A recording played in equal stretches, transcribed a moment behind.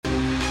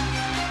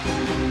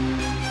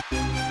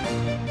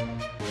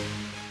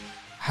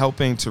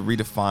helping to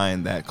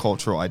redefine that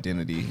cultural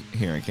identity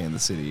here in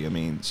Kansas City. I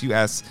mean, you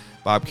ask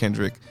Bob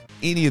Kendrick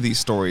any of these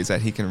stories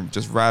that he can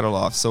just rattle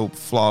off so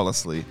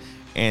flawlessly,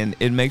 and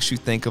it makes you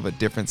think of a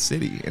different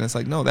city. And it's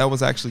like, no, that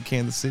was actually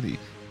Kansas City.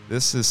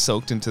 This is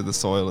soaked into the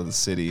soil of the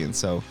city. And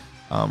so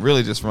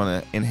really just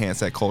want to enhance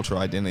that cultural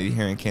identity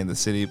here in Kansas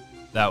City.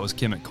 That was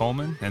Kemet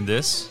Coleman, and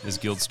this is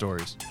Guild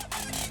Stories.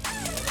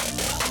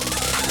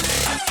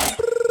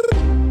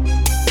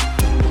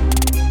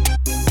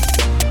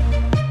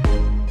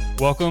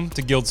 Welcome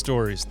to Guild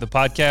Stories, the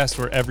podcast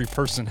where every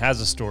person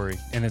has a story,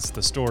 and it's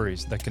the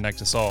stories that connect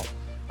us all.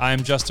 I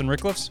am Justin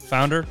Rickliffs,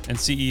 founder and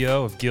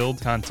CEO of Guild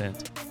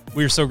Content.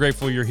 We are so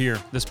grateful you're here.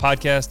 This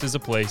podcast is a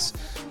place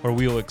where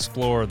we will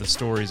explore the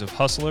stories of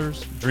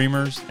hustlers,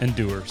 dreamers, and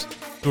doers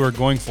who are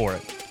going for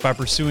it by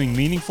pursuing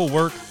meaningful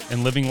work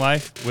and living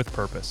life with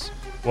purpose.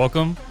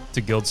 Welcome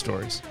to Guild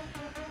Stories.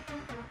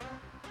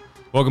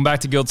 Welcome back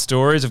to Guild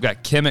Stories. I've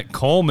got Kemet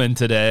Coleman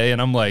today, and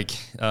I'm like,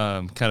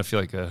 kind of feel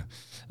like a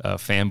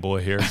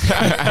fanboy here.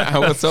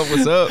 What's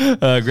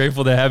up?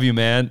 Grateful to have you,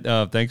 man.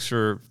 Thanks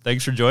for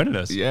joining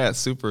us. Yeah,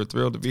 super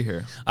thrilled to be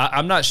here.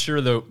 I'm not sure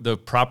the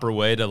proper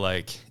way to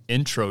like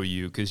intro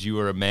you, because you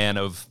are a man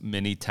of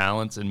many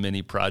talents and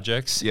many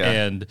projects. Yeah.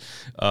 And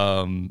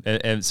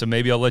so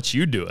maybe I'll let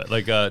you do it.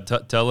 Like,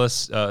 tell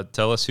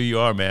us who you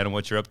are, man, and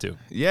what you're up to.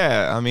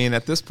 Yeah, I mean,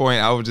 at this point,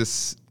 I would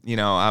just,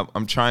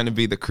 I'm trying to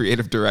be the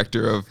creative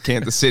director of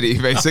Kansas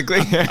City,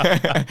 basically.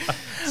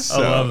 I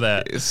love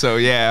that. So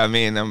yeah, I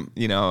mean, I'm,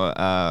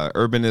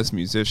 urbanist,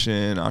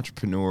 musician,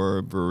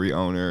 entrepreneur, brewery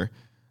owner,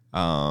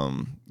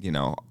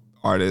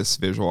 artist,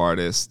 visual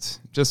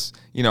artist. Just,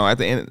 at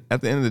the end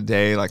of the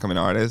day, like, I'm an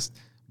artist,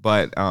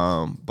 but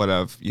I've,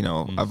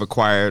 I've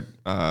acquired,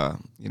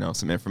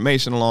 some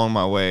information along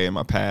my way and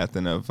my path,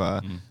 and I've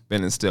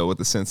been instilled with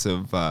a sense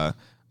of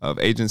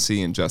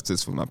agency and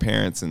justice with my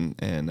parents and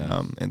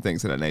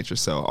things of that nature.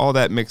 So all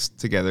that mixed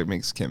together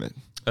makes Kemet.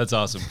 That's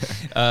awesome.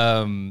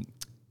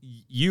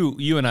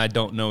 You and I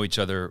don't know each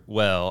other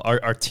well.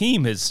 Our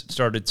team has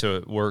started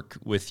to work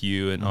with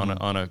you and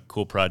on a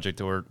cool project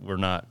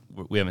that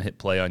we haven't hit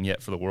play on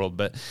yet for the world.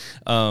 But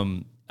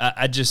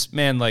I just,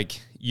 man, like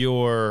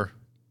your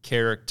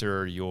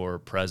character, your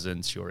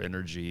presence, your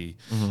energy,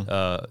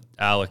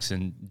 Alex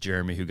and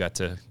Jeremy, who got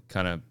to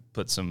kind of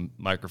put some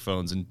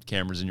microphones and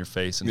cameras in your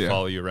face and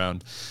follow you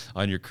around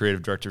on your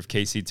creative director of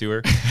KC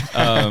tour.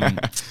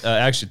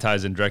 Actually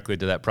ties in directly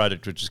to that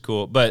project, which is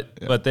cool.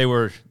 But they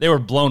were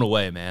blown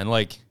away, man.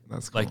 Like,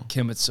 that's cool. Like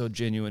Kemet's so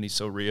genuine. He's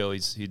so real.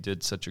 He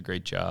did such a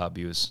great job.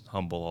 He was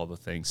humble, all the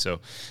things.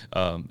 So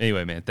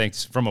anyway, man,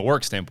 thanks from a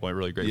work standpoint.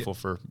 Really grateful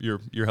for your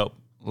help.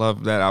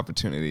 Love that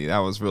opportunity. That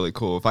was really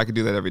cool. If I could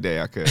do that every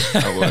day, I could.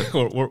 I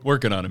would. We're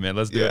working on it, man.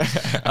 Let's do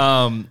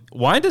it.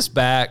 Wind us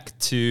back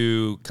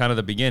to kind of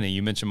the beginning.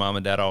 You mentioned mom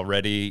and dad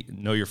already.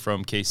 Know you're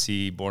from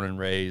KC, born and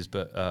raised,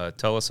 but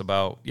tell us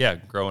about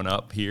growing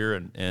up here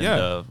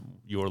and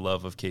your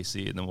love of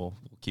KC, and then we'll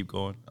keep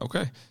going.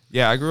 Okay.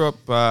 Yeah, I grew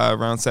up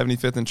around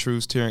 75th and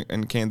Troost here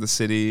in Kansas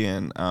City,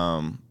 and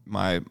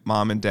my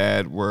mom and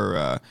dad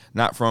were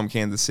not from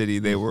Kansas City.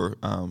 They were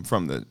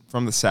from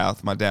the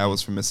South. My dad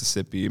was from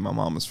Mississippi. My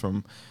mom was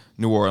from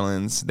New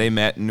Orleans. They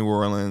met in New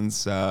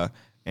Orleans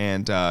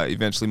and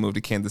eventually moved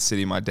to Kansas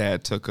City. My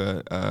dad took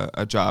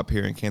a job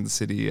here in Kansas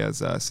City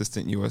as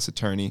assistant U.S.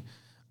 attorney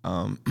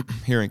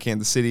here in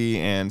Kansas City.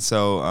 And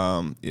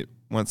so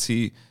once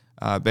he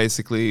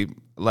basically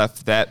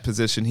left that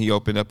position, he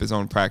opened up his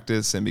own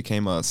practice and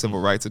became a civil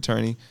rights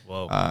attorney.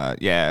 Whoa.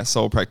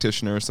 Sole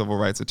practitioner, civil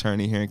rights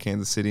attorney here in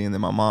Kansas City. And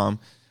then my mom,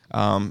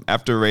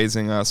 after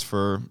raising us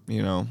for,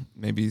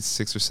 maybe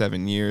 6 or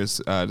 7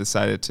 years,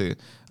 decided to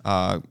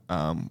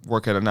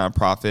work at a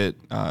nonprofit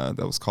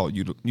that was called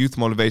Youth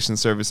Motivation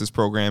Services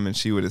Program. And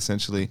she would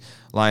essentially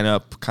line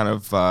up kind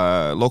of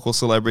local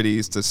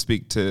celebrities to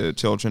speak to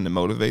children to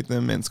motivate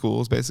them in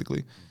schools,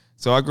 basically.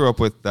 So I grew up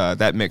with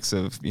that mix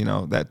of,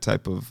 that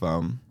type of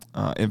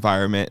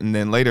environment. And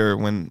then later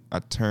when I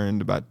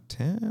turned about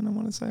 10, I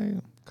want to say,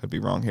 could be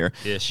wrong here.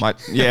 Ish.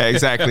 Yeah,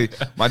 exactly.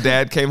 My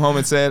dad came home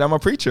and said, I'm a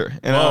preacher.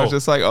 And I was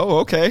just like, oh,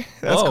 okay,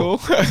 that's cool.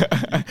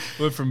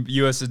 Went from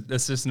U.S.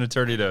 assistant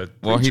attorney to preacher.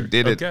 Well, he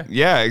did it.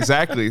 Yeah,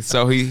 exactly.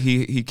 So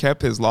he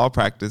kept his law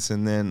practice,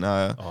 and then,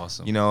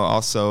 awesome.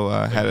 Also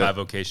had a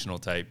bivocational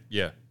type.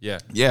 Yeah.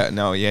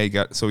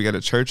 We got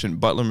a church in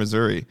Butler,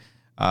 Missouri.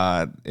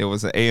 It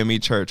was an AME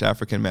church,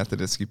 African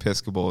Methodist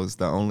Episcopal, is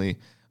the only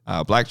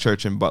black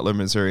church in Butler,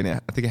 Missouri. And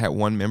I think it had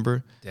one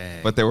member.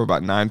 Dang. But there were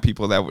about 9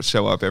 people that would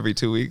show up every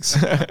 2 weeks.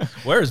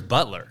 Where is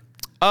Butler?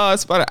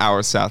 It's about an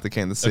hour south of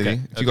Kansas City.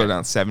 Okay. If you go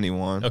down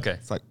 71. Okay.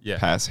 It's like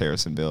past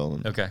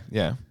Harrisonville. Okay.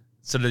 Yeah.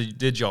 So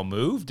did y'all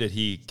move? Did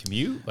he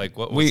commute? Like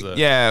what was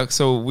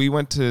So we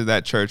went to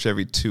that church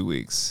every 2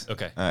 weeks.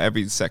 Okay.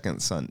 Every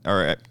second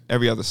or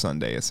every other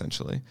Sunday,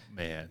 essentially.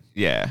 Man.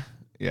 Yeah.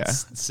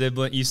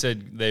 Sibling, you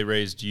said they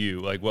raised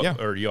you. Like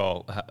what or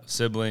y'all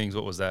siblings?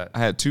 What was that? I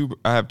have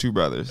 2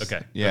 brothers.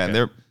 Okay. Yeah, and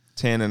they're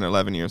 10 and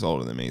 11 years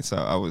older than me, so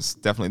I was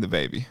definitely the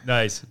baby.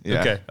 Nice.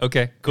 Yeah.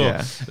 Okay, cool.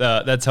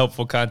 Yeah. That's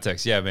helpful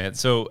context. Yeah, man.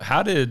 So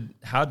how did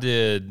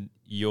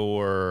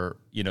your,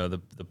 the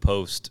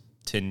post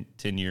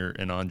 10-year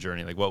and on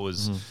journey? Like what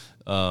was,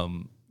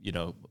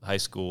 high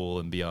school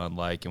and beyond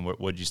like, and what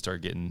did you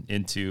start getting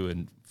into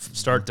and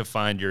start to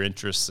find your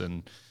interests?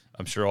 And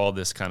I'm sure all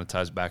this kind of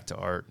ties back to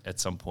art at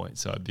some point.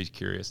 So I'd be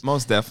curious.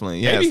 Most definitely.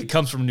 Yeah. Maybe it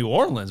comes from New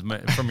Orleans,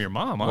 from your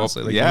mom,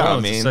 honestly. Well, New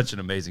Orleans is such an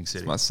amazing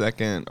city. It's my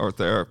second or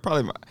third,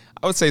 probably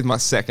I would say it's my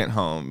second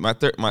home. My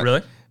third,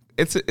 really?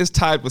 It's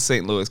tied with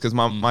St. Louis because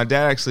my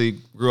dad actually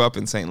grew up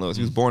in St. Louis.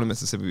 He was born in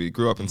Mississippi, but he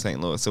grew up in St.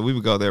 Louis. So we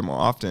would go there more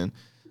often.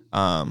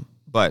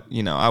 But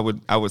I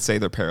would say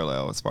they're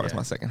parallel as far as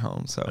my second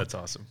home. So that's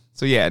awesome.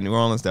 So yeah, New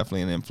Orleans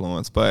definitely an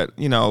influence. But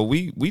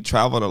we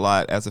traveled a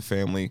lot as a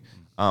family.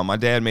 My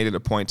dad made it a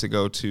point to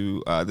go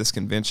to this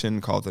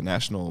convention called the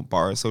National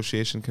Bar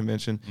Association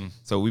Convention.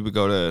 So we would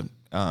go to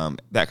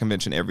that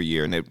convention every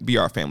year, and it'd be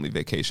our family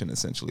vacation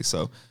essentially.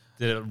 So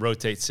did it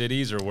rotate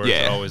cities, or was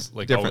it always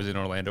always in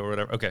Orlando or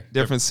whatever? Okay,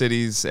 different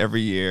cities every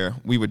year.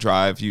 We would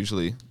drive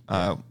usually.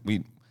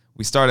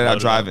 We started out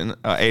driving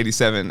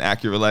 87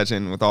 Acura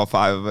Legend with all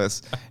 5 of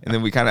us, and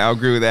then we kind of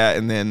outgrew that,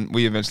 and then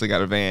we eventually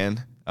got a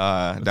van,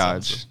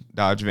 Dodge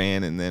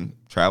van, and then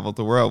traveled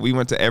the world. We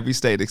went to every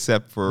state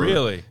except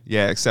for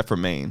except for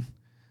Maine.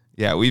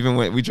 Yeah, we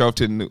drove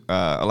to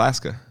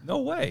Alaska. No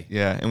way.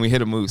 Yeah, and we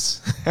hit a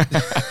moose.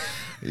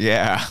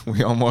 Yeah, we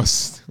were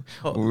almost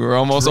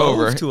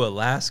over to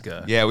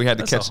Alaska. Yeah, we had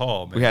to catch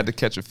we had to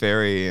catch a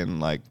ferry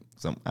in I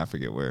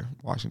forget where,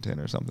 Washington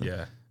or something.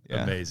 Yeah.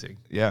 Amazing.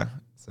 Yeah.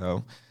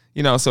 So,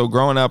 so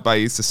growing up, I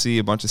used to see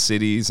a bunch of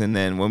cities, and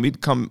then when we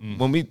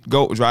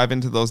go drive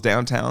into those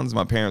downtowns,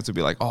 my parents would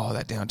be like, "Oh,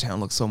 that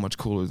downtown looks so much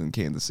cooler than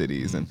Kansas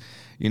City's," and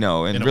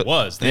it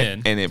was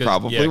then, and it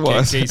probably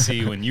was.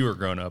 KC when you were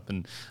growing up,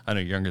 and I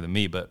know you're younger than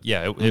me, but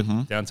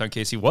downtown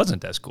KC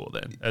wasn't as cool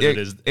then as it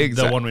is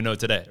the one we know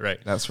today, right?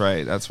 That's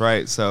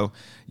right. So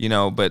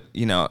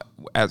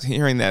as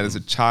hearing that as a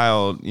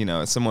child,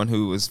 as someone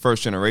who was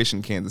first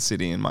generation Kansas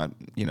City, and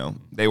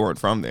they weren't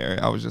from there,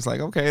 I was just like,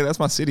 okay, that's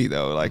my city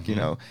though,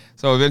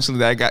 So eventually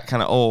that got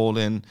kind of old,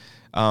 and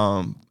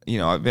I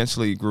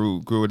eventually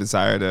grew a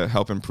desire to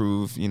help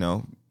improve,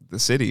 the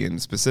city, and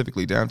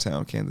specifically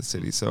downtown Kansas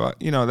City. So,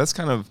 that's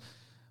kind of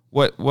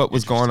what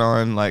was going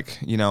on,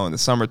 in the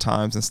summer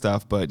times and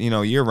stuff. But,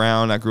 year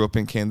round, I grew up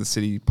in Kansas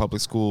City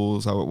public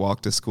schools. I would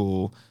walk to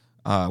school,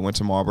 went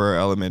to Marlboro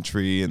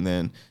Elementary, and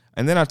then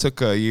I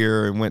took a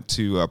year and went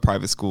to a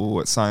private school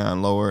at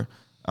Scion Lower,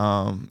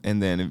 and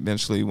then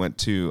eventually went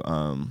to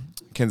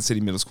Kansas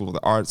City Middle School of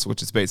the Arts,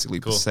 which is basically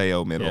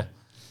Paseo Middle,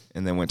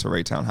 and then went to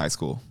Raytown High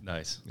School.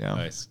 Nice.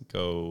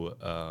 Go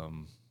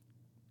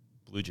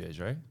Blue Jays,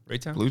 right?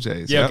 Raytown? Blue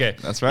Jays. Yeah, okay.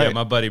 That's right. Yeah,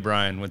 my buddy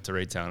Brian went to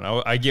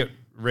Raytown. I get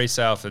Ray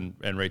South and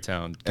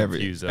Raytown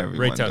confused.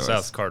 Raytown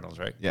South Cardinals,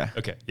 right? Yeah.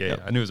 Okay. Yeah.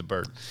 I knew it was a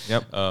bird.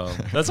 Yep.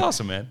 That's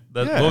awesome, man.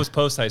 What was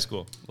post high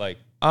school like?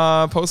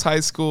 Post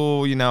high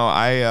school,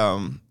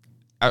 I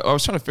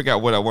was trying to figure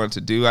out what I wanted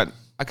to do.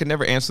 I could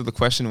never answer the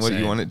question, what do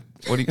you want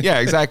to, yeah,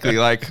 exactly.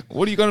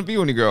 What are you going to be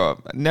when you grow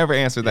up? I never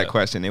answered that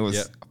question. It was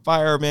a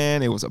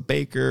fireman. It was a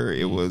baker.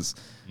 It was,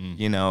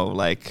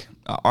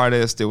 an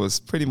artist. It was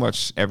pretty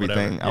much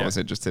everything I was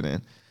interested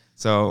in.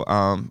 So,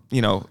 I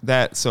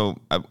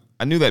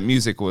knew that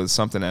music was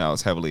something that I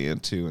was heavily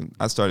into, and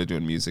I started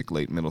doing music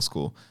late middle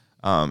school.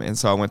 And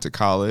so I went to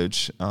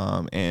college,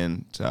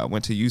 and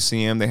went to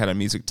UCM. They had a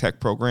music tech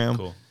program.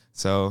 Cool.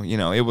 So,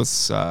 it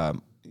was,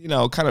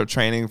 kind of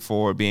training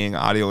for being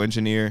an audio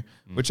engineer,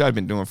 which I'd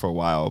been doing for a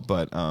while.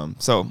 But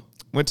so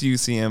went to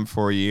UCM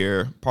for a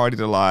year, partied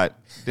a lot,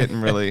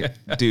 didn't really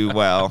do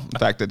well. In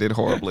fact, I did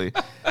horribly.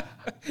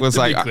 Was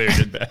like,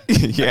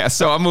 yeah.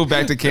 So I moved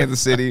back to Kansas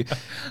City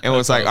and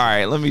was like, all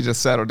right, let me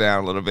just settle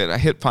down a little bit. I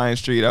hit Pine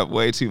Street up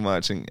way too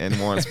much in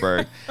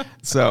Warrensburg.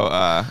 So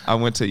I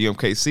went to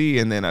UMKC,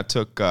 and then I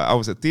took, I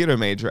was a theater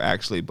major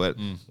actually, but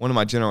one of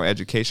my general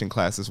education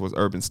classes was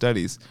urban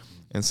studies.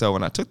 And so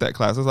when I took that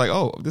class, I was like,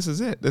 oh, this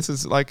is it. This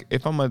is like,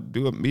 if I'm going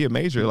to be a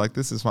major,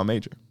 this is my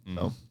major.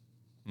 So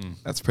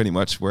that's pretty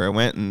much where I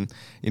went. And,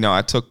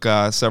 I took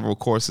several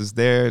courses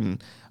there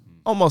and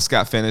almost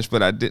got finished,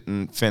 but I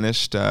didn't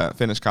finish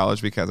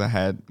college because I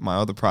had my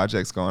other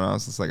projects going on.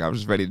 So it's I was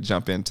just ready to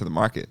jump into the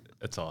market.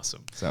 That's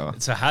awesome. So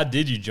how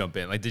did you jump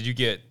in? Did you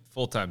get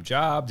full-time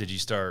job? Did you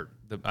start?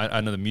 I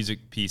know the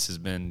music piece has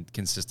been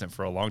consistent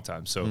for a long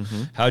time. So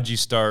how'd you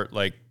start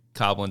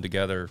cobbling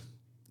together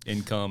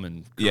income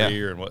and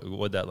career, and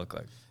what'd that look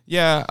like?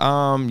 Yeah,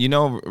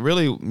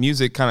 really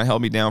music kind of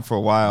held me down for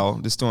a while,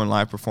 just doing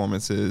live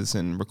performances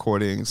and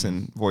recordings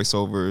and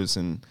voiceovers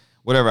and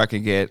whatever I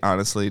could get,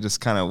 honestly,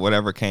 just kind of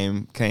whatever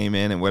came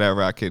in and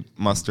whatever I could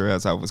muster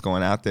as I was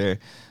going out there.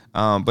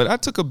 But I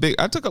took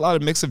a lot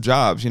of mix of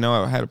jobs.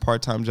 I had a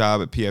part-time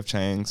job at P.F.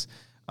 Chang's.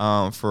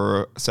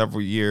 for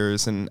several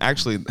years. And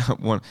actually,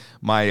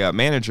 my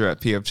manager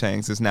at P.F.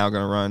 Chang's is now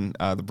going to run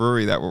the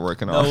brewery that we're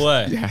working on. No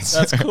way. Yes.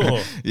 That's cool.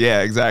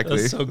 Yeah, exactly.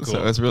 That's so cool.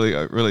 So it's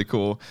really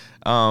cool.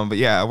 But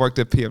yeah, I worked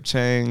at P.F.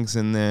 Chang's,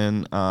 and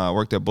then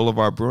worked at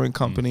Boulevard Brewing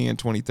Company in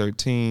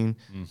 2013.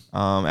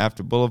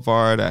 After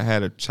Boulevard, I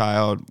had a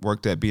child,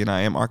 worked at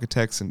B&IM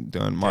Architects and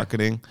doing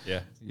marketing.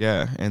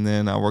 Yeah. And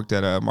then I worked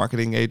at a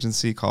marketing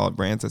agency called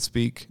Brands That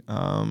Speak.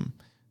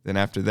 Then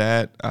after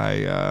that,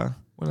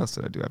 what else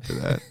did I do after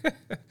that?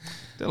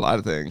 Did a lot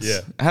of things. Yeah.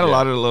 I had a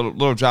lot of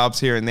little jobs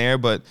here and there,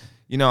 but,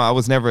 I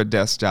was never a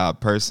desk job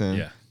person.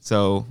 Yeah.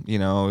 So,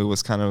 it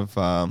was kind of,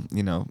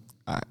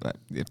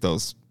 if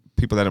those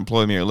people that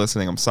employ me are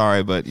listening, I'm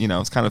sorry, but,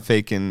 it's kind of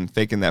faking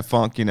that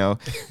funk,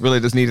 really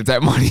just needed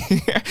that money.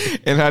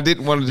 And I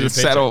didn't want to just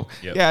settle.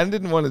 Yep. Yeah, I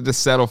didn't want to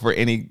just settle for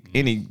any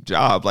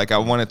job. Like, I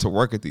wanted to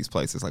work at these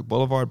places like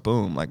Boulevard,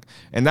 boom. Like,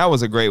 and that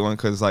was a great one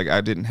because, like,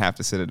 I didn't have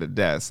to sit at a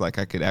desk. Like,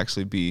 I could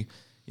actually be,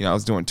 I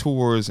was doing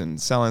tours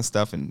and selling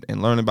stuff and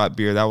learning about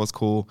beer. That was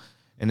cool.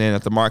 And then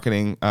at the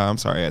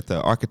at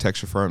the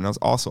architecture firm, that was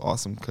also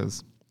awesome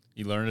because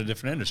you learn a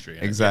different industry.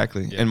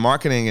 Exactly. And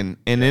marketing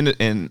and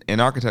in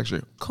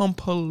architecture,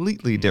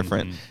 completely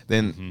different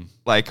than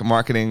like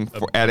marketing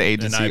at an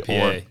agency an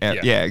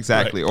IPA.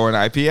 Exactly. Right. Or an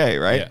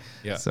IPA, right?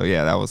 Yeah. So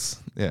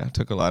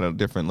took a lot of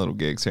different little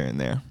gigs here and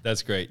there.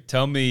 That's great.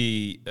 Tell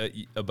me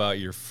about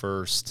your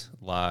first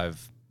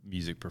live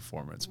music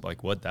performance.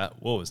 Like what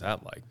was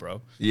that like,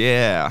 bro?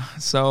 Yeah.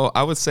 So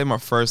I would say my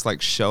first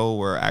like show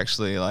where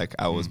actually like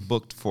I was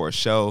booked for a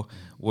show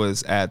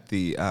was at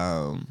the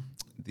God,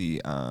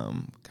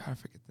 I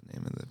forget the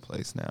name of the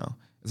place now.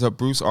 It's a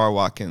Bruce R.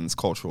 Watkins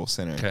Cultural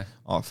Center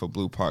off of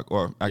Blue Park,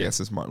 or I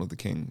guess it's Martin Luther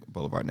King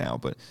Boulevard now.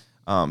 But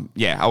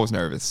I was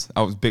nervous.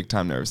 I was big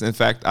time nervous. In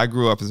fact, I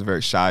grew up as a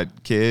very shy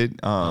kid.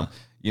 One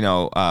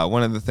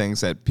of the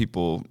things that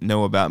people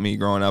know about me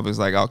growing up is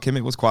like, oh,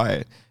 Kemet was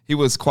quiet. He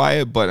was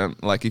quiet,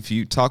 but like if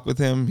you talk with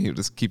him, he would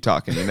just keep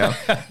talking,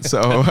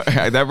 So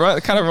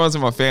that kind of runs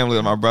in my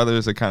family. My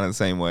brothers are kind of the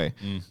same way.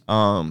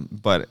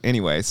 But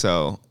anyway,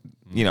 so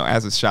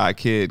as a shy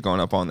kid going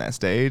up on that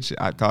stage,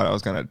 I thought I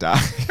was gonna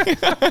die.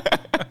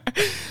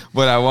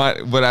 But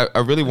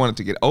I really wanted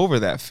to get over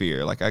that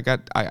fear. Like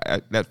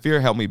that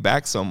fear held me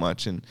back so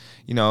much, and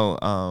when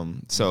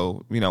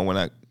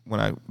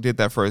I did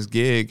that first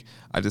gig,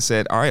 I just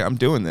said, all right, I'm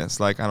doing this.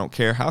 Like, I don't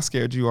care how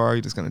scared you are.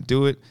 You're just going to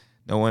do it.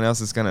 No one else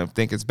is going to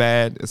think it's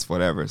bad. It's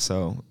whatever.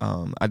 So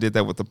I did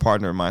that with a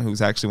partner of mine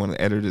who's actually one of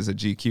the editors at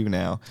GQ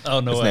now. Oh,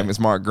 no way. His name is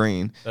Mark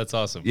Green. That's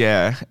awesome.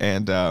 Yeah.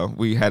 And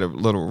we had a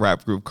little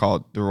rap group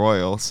called The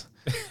Royals.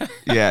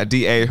 Yeah,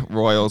 D-A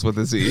Royals with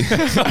a Z.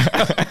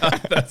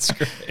 That's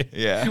great.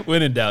 Yeah.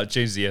 When in doubt,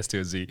 change the S to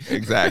a Z.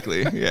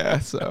 Exactly. Yeah.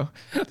 So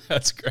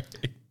that's great.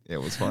 It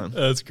was fun.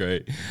 That's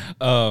great.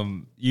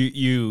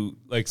 You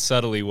like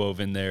subtly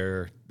wove in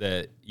there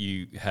that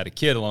you had a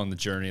kid along the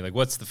journey. Like,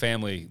 what's the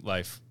family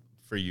life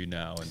for you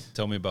now? And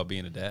tell me about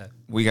being a dad.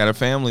 We got a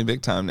family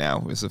big time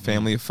now. It's a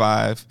family of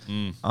 5.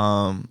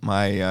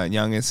 My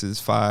youngest is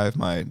 5.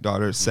 My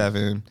daughter is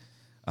 7.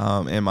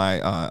 And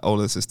my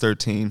oldest is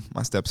 13,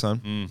 my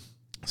stepson.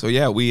 So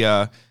we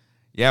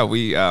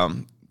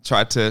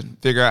tried to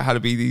figure out how to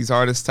be these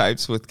artist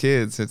types with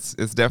kids. It's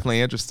definitely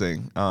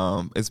interesting.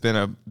 It's been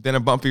a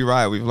bumpy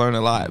ride. We've learned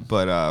a lot,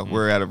 but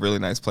we're at a really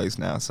nice place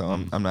now. So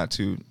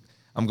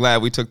I'm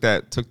glad we took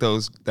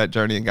that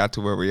journey and got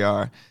to where we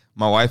are.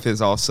 My wife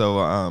is also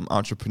an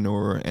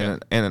entrepreneur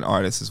and an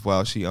artist as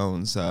well. She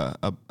owns a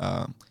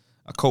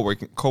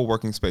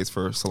co-working space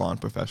for salon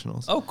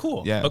professionals. Oh,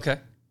 cool. Yeah. Okay.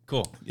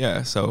 Cool.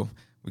 Yeah. So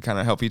we kind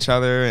of help each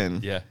other,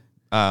 and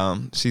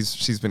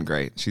she's been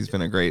great. She's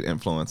been a great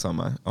influence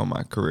on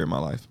my career, my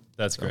life.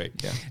 That's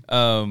great. Yeah.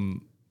 I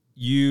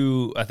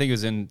think it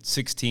was in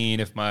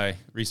 2016, if my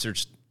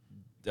research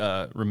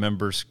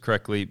remembers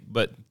correctly,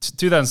 but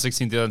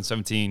 2016,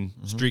 2017,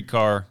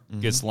 Streetcar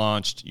gets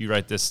launched. You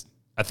write this.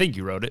 I think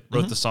you wrote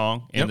the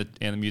song and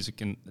the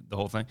music and the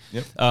whole thing.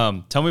 Yep.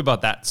 Tell me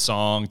about that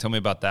song. Tell me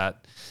about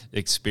that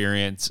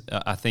experience.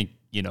 I think,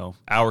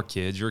 our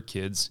kids, your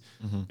kids,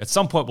 at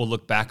some point will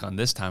look back on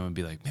this time and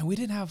be like, man, we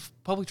didn't have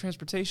public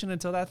transportation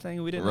until that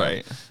thing. We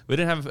didn't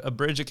have a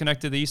bridge that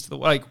connected the east to the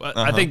west.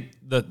 I think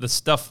the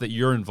stuff that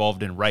you're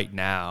involved in right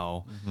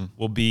now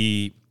will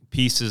be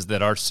pieces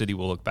that our city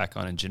will look back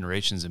on in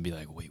generations and be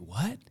like, wait,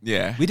 what?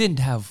 Yeah. We didn't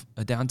have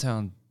a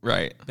downtown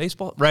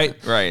baseball, right?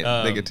 Right.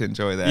 They get to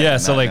enjoy that. Yeah.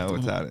 So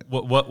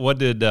what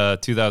did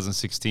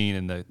 2016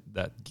 and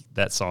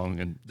that song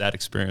and that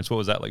experience? What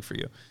was that like for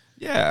you?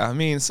 Yeah, I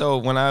mean, so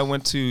when I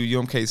went to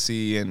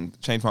UMKC and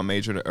changed my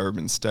major to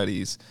urban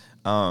studies,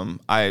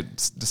 I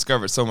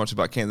discovered so much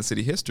about Kansas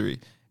City history.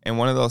 And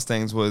one of those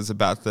things was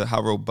about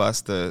how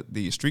robust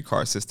the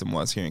streetcar system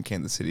was here in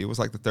Kansas City. It was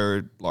like the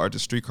 3rd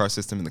largest streetcar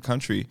system in the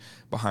country,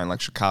 behind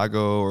like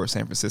Chicago or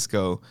San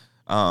Francisco.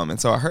 And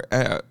so I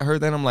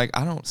heard that, I'm like,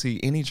 I don't see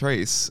any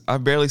trace. I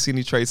barely see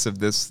any trace of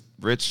this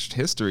rich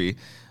history.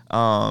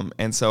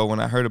 And so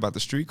when I heard about the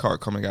streetcar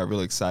coming, I got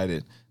really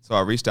excited. So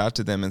I reached out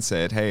to them and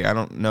said, hey, I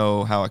don't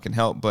know how I can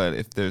help, but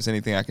if there's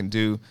anything I can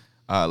do,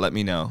 let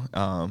me know.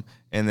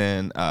 And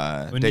then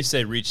when you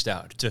say reached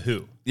out to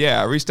who?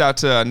 Yeah, I reached out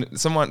to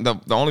someone. The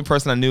only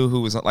person I knew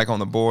who was like on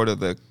the board of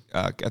the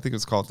I think it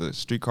was called the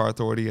Streetcar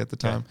Authority at the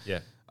time. Yeah.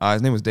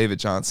 His name was David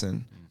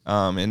Johnson,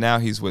 and now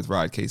he's with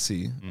Rod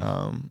KC.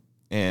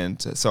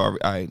 And so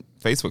I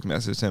Facebook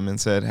messaged him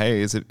and said,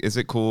 "Hey, is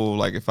it cool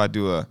like if I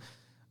do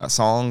a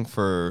song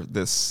for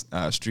this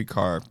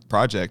streetcar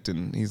project?"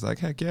 And he's like,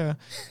 "Heck yeah!"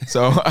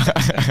 So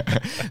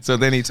so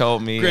then he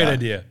told me, great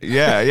idea.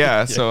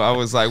 Yeah. So I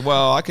was like,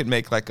 "Well, I could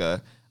make like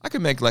a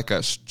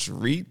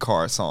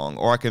streetcar song,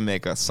 or I can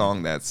make a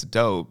song that's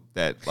dope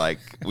that like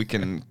we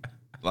can."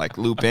 Like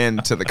loop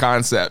into the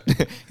concept.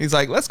 He's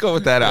like, let's go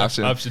with that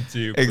option. Option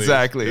 2, please.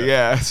 Exactly.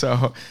 Yeah.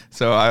 So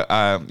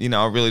I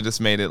really just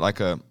made a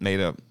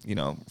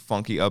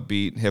funky,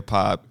 upbeat hip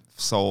hop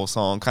soul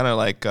song, kind of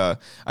like I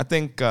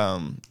think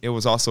it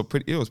was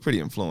pretty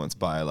influenced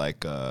by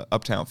like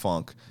Uptown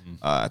Funk.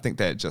 I think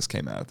that just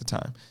came out at the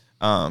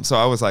time. So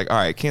I was like, all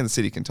right, Kansas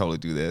City can totally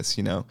do this,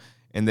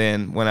 And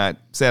then when I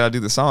said I'll do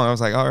the song, I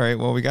was like, all right,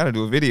 well, we got to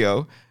do a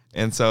video.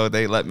 And so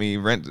they let me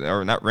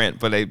not rent,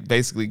 but they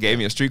basically gave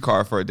me a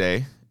streetcar for a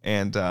day.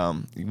 And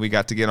we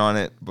got to get on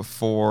it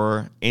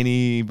before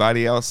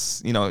anybody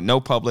else,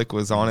 no public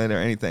was on it or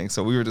anything.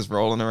 So we were just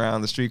rolling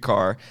around the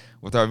streetcar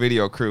with our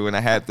video crew. And I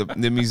had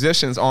the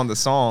musicians on the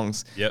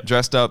songs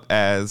dressed up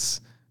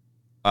as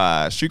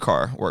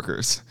streetcar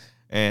workers.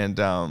 And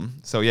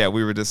so, yeah,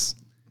 we were just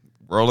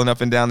rolling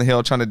up and down the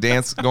hill, trying to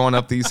dance, going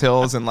up these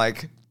hills and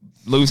like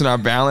losing our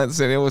balance.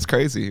 And it was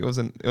crazy.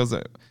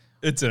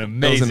 It's an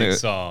amazing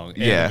song,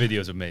 and the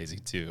video's amazing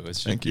too. It's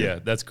just, Thank you. Yeah,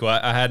 that's cool.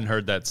 I hadn't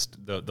heard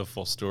the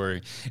full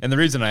story, and the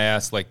reason I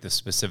asked like the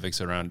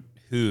specifics around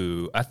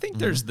who, I think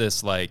there's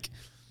this like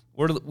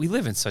we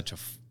live in such a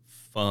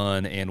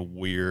fun and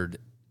weird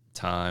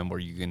time where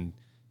you can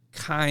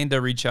kind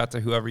of reach out to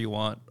whoever you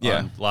want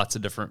on lots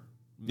of different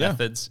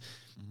methods,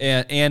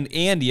 and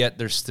yet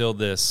there's still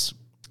this,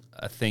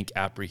 I think,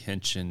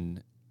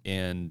 apprehension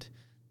and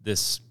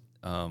this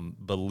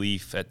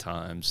belief at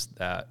times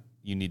that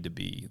you need to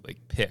be like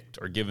picked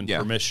or given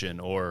permission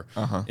or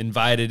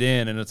invited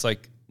in. And it's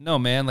like, no,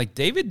 man, like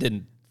David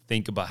didn't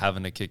think about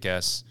having a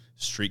kick-ass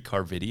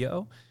streetcar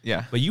video.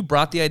 Yeah. But you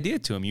brought the idea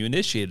to him. You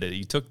initiated it.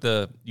 You took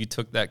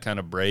that kind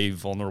of brave,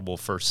 vulnerable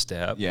first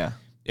step. Yeah.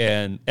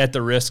 And at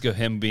the risk of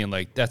him being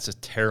like, that's a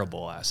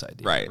terrible ass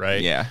idea.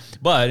 Right. Yeah.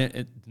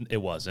 But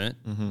it wasn't,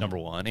 number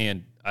one.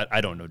 And I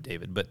don't know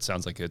David, but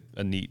sounds like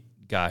a neat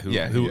guy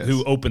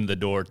who opened the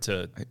door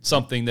to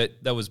something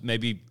that was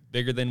maybe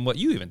bigger than what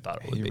you even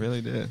thought it would be. He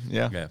really did.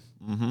 Yeah.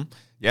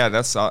 Yeah.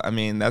 That's all. I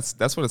mean, that's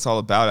what it's all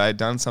about. I had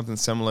done something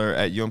similar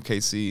at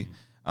UMKC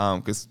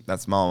because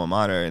that's my alma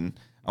mater, and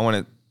I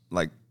wanted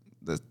like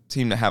the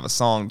team to have a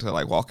song to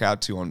like walk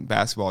out to on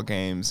basketball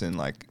games and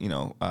like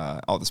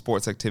all the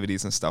sports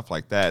activities and stuff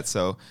like that.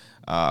 So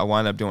I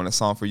wound up doing a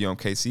song for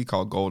UMKC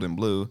called Gold and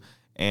Blue.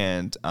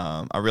 And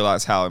I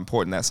realized how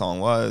important that song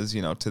was,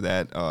 to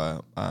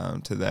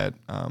that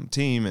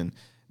team. And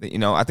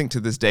I think to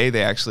this day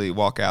they actually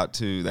walk out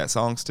to that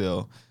song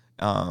still.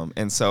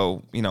 And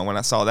so when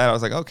I saw that, I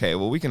was like, okay,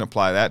 well, we can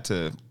apply that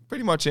to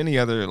pretty much any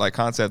other like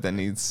concept that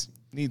needs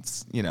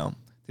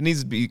it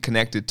needs to be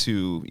connected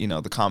to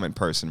the common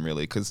person,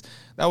 really, because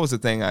that was the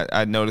thing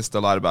I noticed a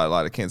lot about a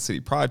lot of Kansas City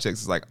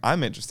projects. Is like,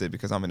 I'm interested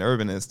because I'm an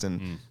urbanist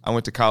and I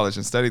went to college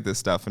and studied this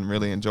stuff and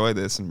really enjoy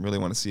this and really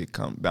want to see it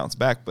bounce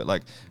back. But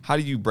like, how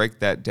do you break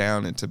that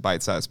down into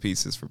bite-sized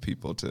pieces for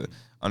people to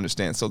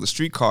understand? So the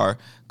streetcar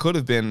could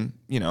have been,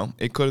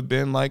 it could have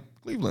been like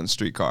Cleveland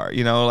streetcar,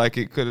 like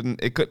it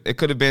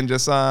could have been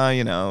just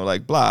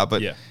like blah.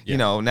 But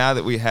now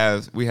that we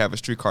have a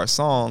streetcar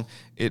song,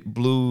 it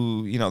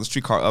blew the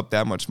streetcar up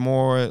that much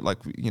more.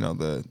 Like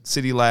the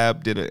City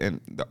Lab did it, and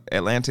the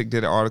Atlantic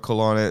did an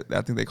article on it.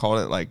 I think they called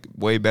it like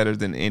way better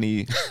than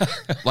any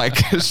like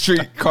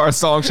streetcar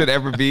song should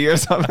ever be or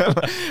something.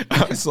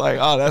 I was like,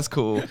 oh, that's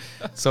cool.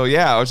 So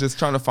yeah, I was just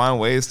trying to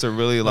find ways to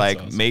really like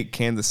awesome. Make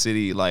Kansas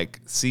City like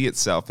see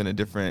itself in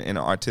an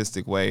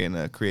artistic way, in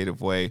a creative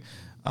way.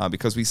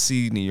 Because we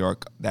see New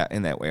York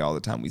in that way all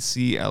the time. We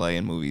see LA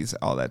in movies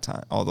all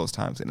those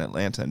times, in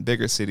Atlanta and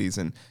bigger cities,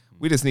 and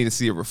we just need to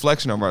see a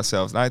reflection of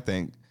ourselves, I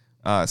think,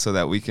 so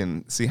that we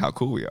can see how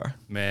cool we are.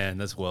 Man,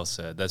 that's well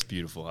said. That's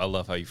beautiful. I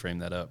love how you frame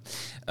that up.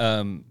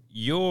 The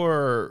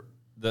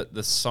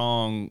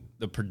song,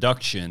 the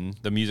production,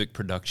 the music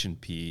production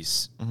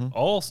piece,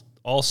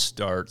 all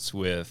starts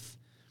with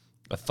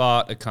a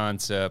thought, a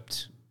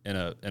concept, and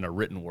a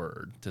written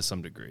word to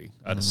some degree,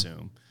 I'd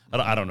assume.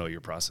 I don't know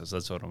your process.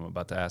 That's what I'm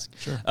about to ask.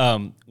 Sure.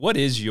 What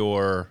is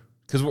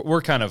because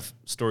we're kind of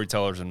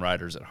storytellers and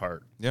writers at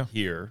heart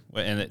here,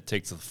 and it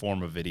takes the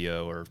form of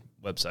video or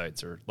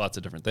websites or lots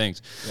of different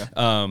things.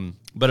 Yeah.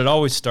 But it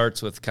always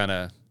starts with kind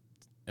of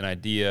an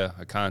idea,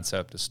 a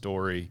concept, a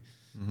story,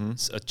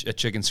 a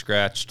chicken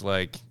scratched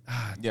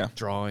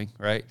drawing,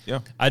 right?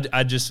 Yeah.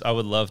 I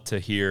would love to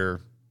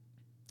hear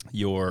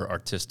your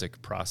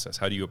artistic process.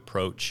 How do you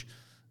approach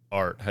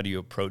art? How do you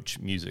approach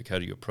music? How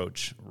do you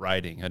approach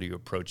writing? How do you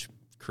approach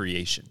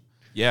creation?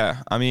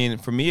 Yeah, I mean,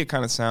 for me, it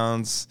kind of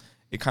sounds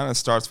it kind of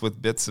starts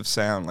with bits of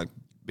sound, like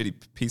bitty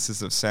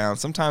pieces of sound.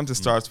 Sometimes it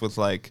starts with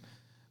like,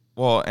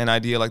 well, an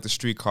idea like the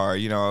streetcar,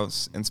 you know, I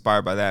was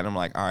inspired by that. And I'm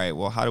like, all right,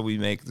 well, how do we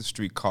make the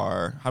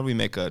streetcar? How do we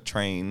make a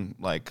train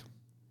like,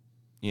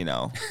 you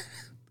know,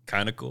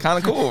 kind of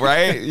cool,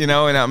 right? You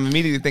know, and I'm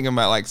immediately thinking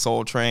about like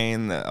Soul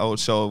Train, the old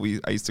show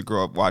I used to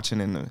grow up watching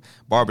in the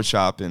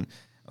barbershop. And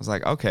I was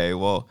like, okay,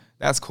 well,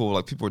 that's cool.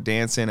 Like people were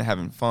dancing and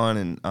having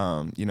fun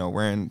and, you know,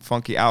 wearing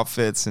funky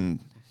outfits and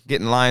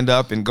getting lined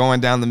up and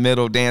going down the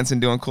middle, dancing,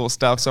 doing cool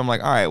stuff. So I'm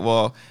like, all right,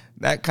 well,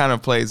 that kind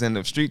of plays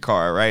into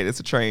streetcar, right? It's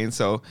a train.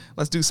 So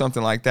let's do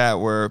something like that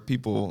where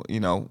people, you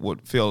know,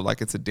 would feel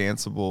like it's a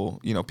danceable,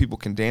 you know, people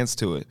can dance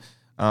to it.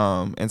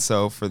 And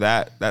so for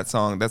that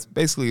song, that's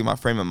basically my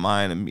frame of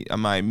mind,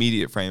 my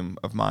immediate frame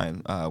of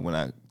mind when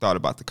I thought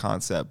about the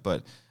concept.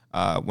 But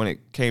when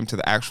it came to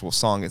the actual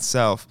song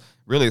itself,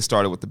 really it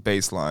started with the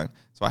bass line.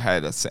 So I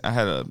had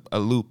a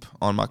loop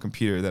on my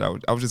computer that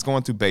I was just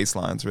going through bass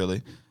lines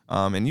really.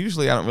 And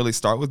usually I don't really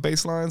start with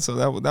bass lines, so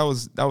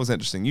that was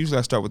interesting. Usually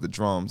I start with the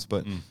drums,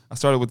 but I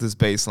started with this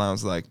bass line. I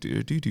was like,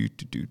 do do do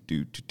do do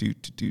do do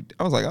do do.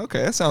 I was like,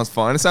 okay, that sounds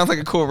fun. It sounds like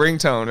a cool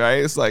ringtone,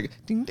 right? It's like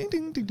ding ding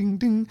ding ding ding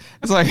ding.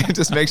 It's like it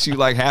just makes you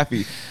like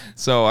happy.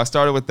 So I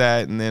started with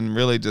that, and then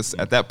really just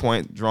at that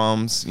point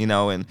drums, you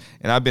know, and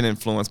I've been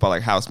influenced by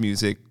like house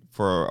music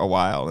for a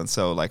while, and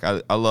so like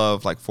I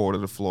love like four to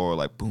the floor,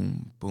 like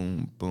boom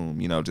boom boom,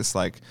 you know, just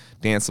like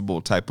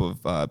danceable type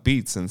of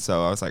beats. And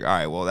so I was like, all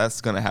right, well,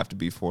 that's gonna have to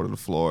be four to the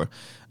floor.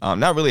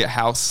 Not really a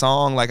house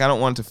song, like I don't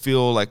want it to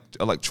feel like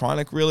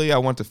electronic really. I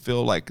want to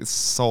feel like it's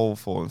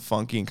soulful and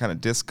funky and kind of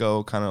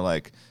disco, kind of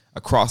like a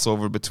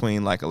crossover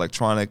between like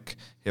electronic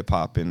hip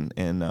hop and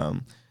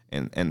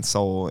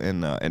soul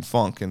and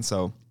funk. And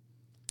so,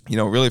 you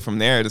know, really from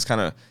there I just kind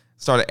of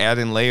started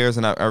adding layers,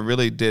 and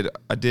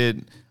I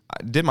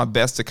did my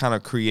best to kind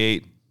of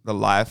create the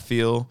live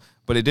feel,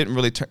 but it didn't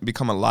really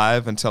become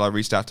alive until I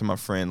reached out to my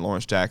friend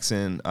Lawrence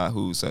Jackson,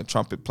 who's a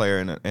trumpet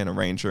player and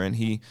arranger, and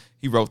he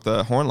wrote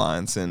the horn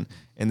lines, and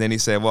then he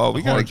said, "Well,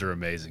 the horns are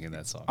amazing in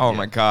that song." Oh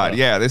my God,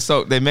 yeah,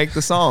 they make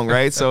the song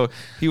right. So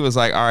he was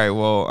like, "All right,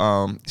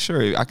 well,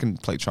 sure, I can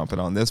play trumpet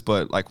on this,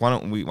 but like, why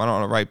don't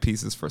I write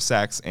pieces for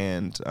sax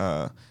and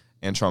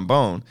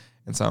trombone?"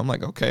 And so I'm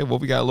like, okay, well,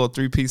 we got a little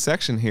 3-piece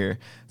section here.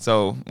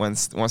 So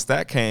once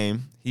that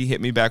came, he hit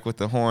me back with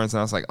the horns, and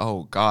I was like,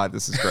 oh God,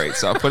 this is great.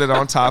 So I put it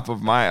on top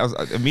of I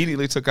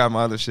immediately took out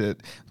my other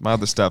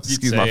stuff.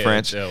 Excuse my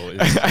French.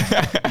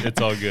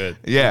 It's all good.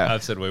 Yeah.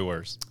 I've said way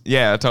worse.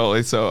 Yeah,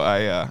 totally. So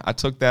I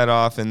took that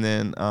off and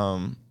then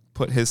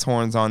put his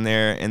horns on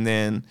there, and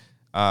then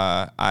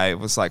I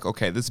was like,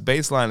 okay, this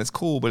bass line is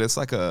cool, but it's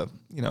like a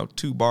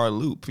 2-bar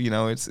loop. You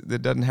know, it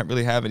doesn't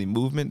really have any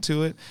movement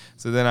to it.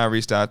 So then I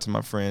reached out to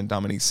my friend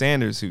Dominique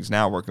Sanders, who's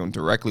now working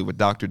directly with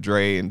Dr.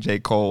 Dre and J.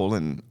 Cole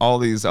and all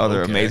these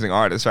other amazing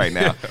artists right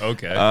now.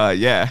 Okay.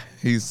 Yeah,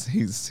 he's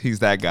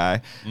that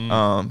guy.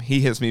 He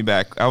hits me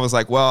back. I was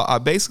like, well, I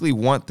basically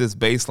want this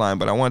bass line,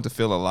 but I want it to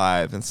feel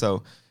alive, and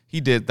so he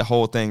did the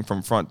whole thing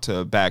from front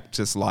to back,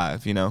 just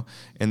live, you know.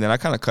 And then I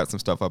kind of cut some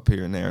stuff up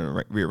here and there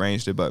and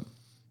rearranged it, but.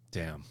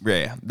 Damn.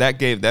 Yeah,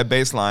 that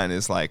bass line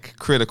is like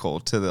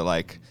critical to the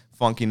like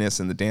funkiness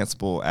and the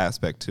danceable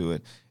aspect to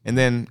it. And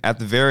then at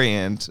the very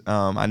end,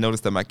 I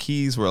noticed that my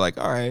keys were like,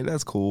 all right,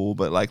 that's cool,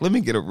 but like let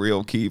me get a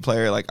real key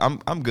player. Like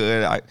I'm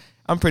good.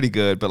 I'm pretty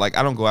good, but like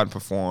I don't go out and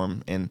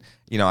perform. And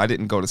I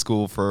didn't go to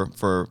school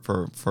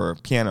for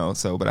piano.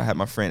 So, but I had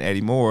my friend Eddie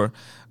Moore,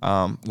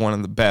 one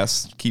of the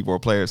best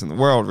keyboard players in the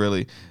world,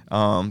 really,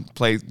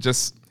 play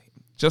just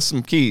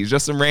some keys,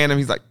 just some random.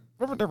 He's like,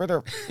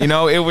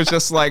 it was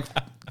just like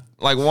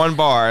one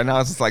bar, and I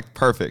was just like,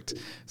 perfect.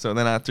 So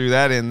then I threw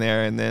that in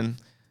there, and then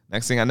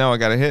next thing I know, I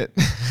got a hit.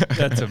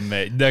 That's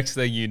amazing. Next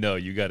thing you know,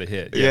 you got a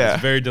hit. Yeah. It's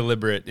a very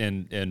deliberate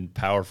and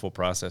powerful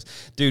process.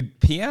 Dude,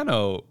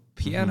 piano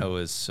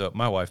is so,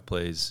 my wife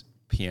plays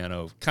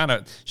piano.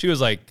 She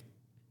was like,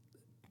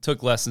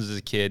 took lessons as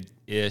a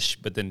kid-ish,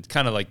 but then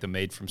kind of like the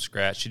made from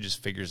scratch. She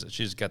just figures that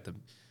she's got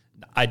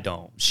I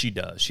don't. She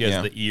does. She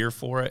has the ear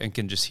for it and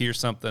can just hear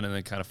something and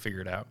then kind of figure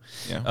it out.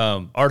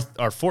 Yeah. Our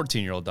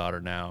 14-year-old daughter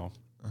now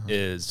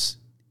is,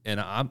 and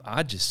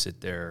I just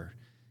sit there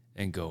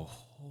and go,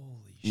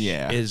 holy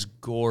shit, is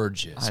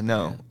gorgeous. I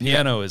know. Man.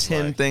 Piano is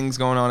 10 like, things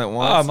going on at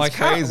once. I'm like,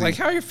 crazy.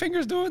 how are your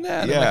fingers doing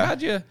that? Yeah. I'm like,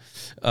 how'd you?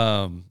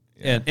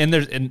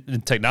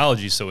 And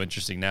technology is so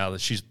interesting now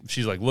that she's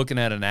like looking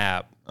at an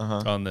app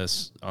on the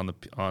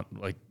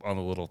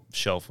little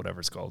shelf, whatever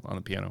it's called, on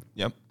the piano.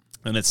 Yep.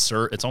 And it's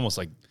almost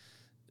like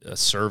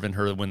serving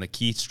her when the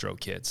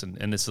keystroke hits,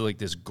 and it's like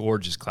this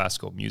gorgeous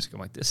classical music. I'm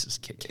like, this is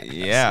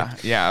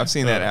kick-ass. Yeah, I've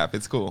seen that app.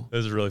 It's cool. It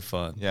was really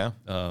fun. Yeah.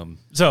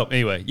 So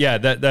anyway, yeah,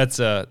 that's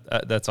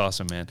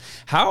awesome, man.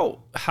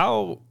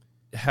 How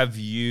have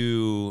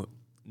you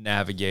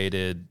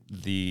navigated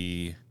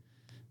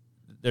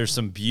there's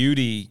some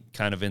beauty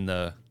kind of in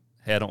the,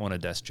 hey, I don't want a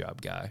desk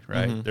job guy,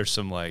 right? Mm-hmm. There's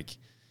some like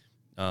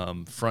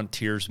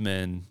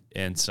frontiersmen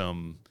and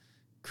some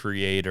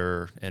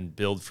creator and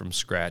build from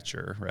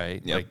scratcher,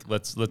 right? Yep.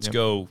 Like let's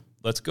go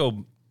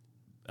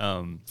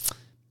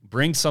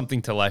bring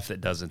something to life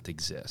that doesn't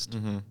exist,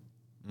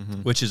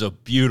 which is a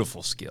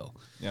beautiful skill.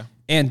 Yeah.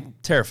 And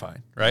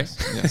terrifying, right?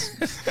 Yes.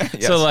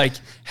 Yes. So like,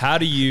 how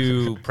do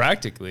you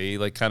practically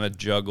like kind of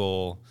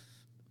juggle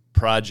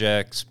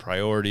projects,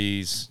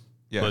 priorities,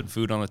 putting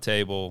food on the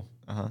table,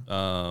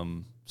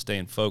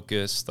 staying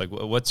focused? Like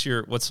what's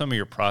some of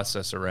your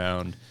process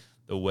around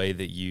the way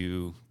that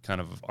you kind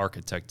of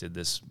architected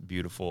this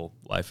beautiful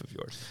life of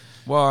yours?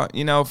 Well,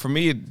 for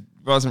me, it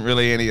wasn't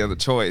really any other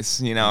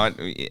choice,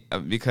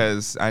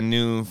 because I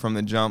knew from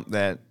the jump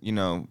that,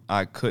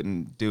 I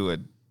couldn't do a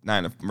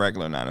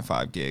regular 9 to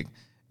 5 gig.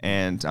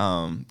 And,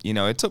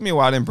 it took me a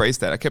while to embrace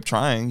that. I kept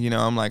trying,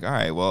 I'm like, all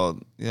right, well,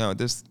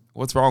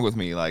 what's wrong with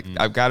me? Like,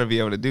 I've got to be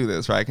able to do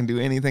this, right? I can do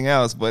anything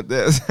else but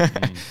this.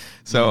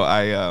 So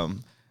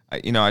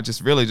I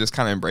just really just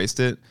kind of embraced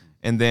it.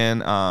 And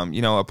then,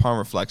 upon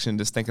reflection,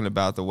 just thinking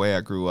about the way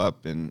I grew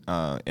up and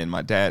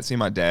my dad, seeing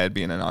my dad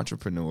being an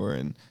entrepreneur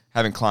and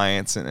having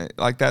clients, and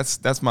like that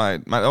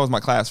was my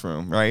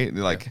classroom, right?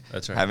 Like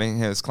that's right. Having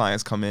his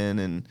clients come in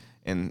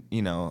and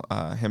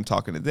him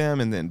talking to them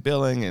and then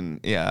billing,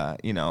 and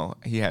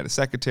he had a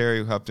secretary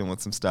who helped him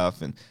with some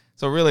stuff. And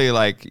so really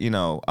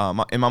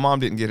and my mom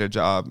didn't get a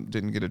job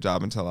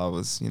until I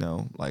was,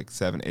 like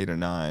 7, 8 or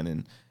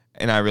 9.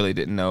 And I really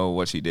didn't know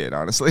what she did,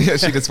 honestly.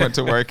 She just went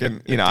to work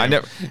and, I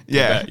never,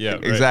 right.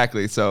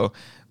 Exactly. So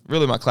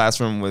really my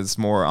classroom was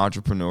more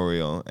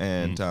entrepreneurial.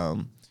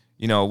 And,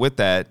 with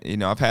that,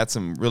 I've had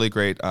some really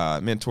great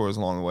mentors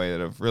along the way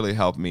that have really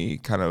helped me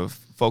kind of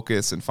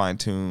focus and fine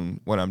tune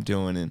what I'm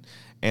doing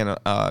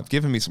and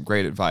given me some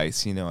great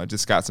advice. I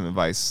just got some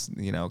advice,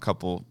 a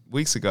couple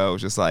weeks ago. It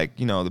was just like,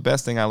 the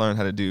best thing I learned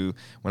how to do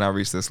when I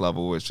reached this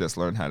level was just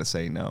learn how to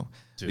say no.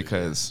 Dude,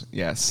 because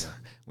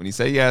when you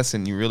say yes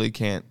and you really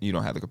can't, you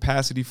don't have the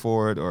capacity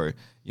for it, or,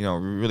 you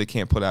really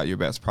can't put out your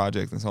best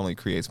project, this only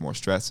creates more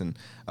stress. And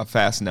a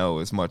fast no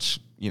is much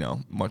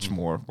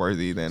more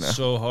worthy than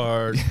so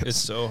hard. It's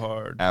so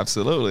hard.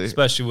 Absolutely.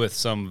 Especially with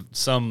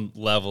some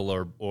level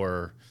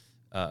or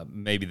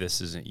maybe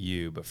this isn't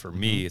you, but for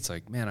me, it's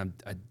like, man,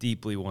 I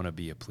deeply want to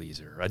be a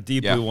pleaser. I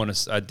deeply want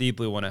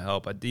to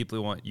help. I deeply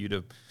want you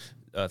to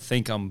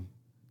think I'm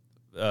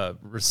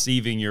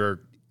receiving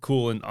your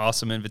cool and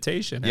awesome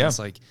invitation. And it's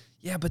like,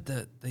 yeah, but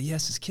the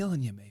yes is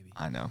killing you, maybe.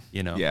 I know.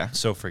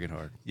 So freaking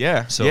hard.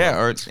 Yeah. So,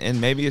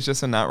 and maybe it's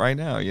just a not right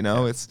now,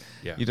 it's,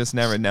 you just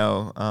never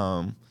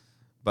know.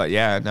 But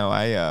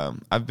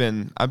I've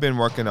been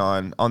working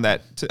on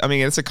that.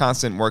 It's a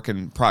constant work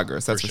in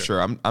progress. That's for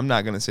sure. I'm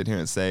not going to sit here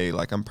and say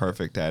like I'm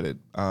perfect at it.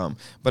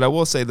 But I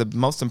will say the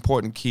most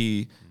important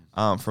key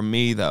for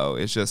me though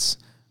is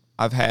just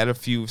I've had a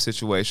few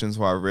situations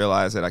where I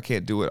realized that I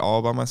can't do it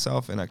all by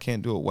myself and I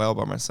can't do it well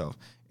by myself.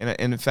 And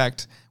in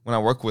fact, when I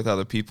work with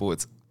other people,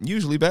 it's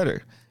usually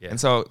better. Yeah. And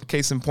so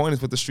case in point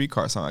is with the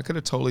Streetcar song. I could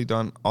have totally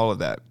done all of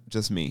that,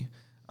 just me.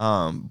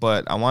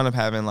 But I wound up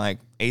having like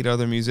 8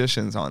 other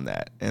musicians on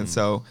that. And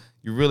so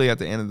you really at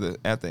the end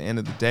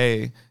of the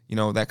day,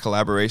 that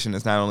collaboration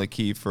is not only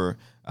key for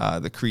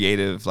the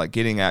creative, like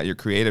getting out your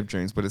creative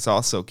dreams, but it's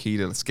also key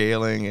to the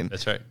scaling and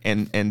that's right.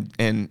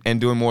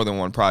 and doing more than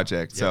one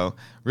project. Yeah. So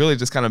really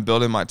just kind of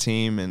building my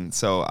team. And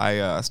so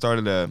I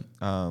started a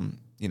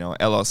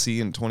LLC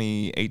in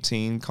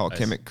 2018 called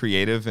Kemet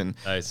Creative. And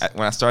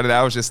when I started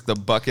out, it was just the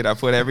bucket I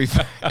put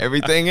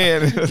everything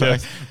in.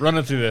 Like,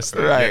 running through this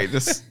thing. Right.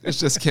 It's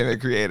just Kemet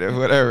Creative,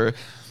 whatever.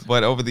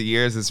 But over the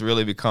years, it's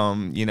really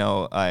become,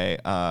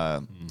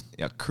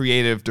 a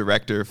creative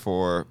director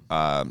for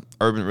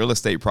urban real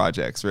estate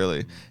projects,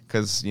 really.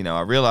 Because,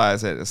 I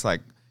realized that it's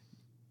like,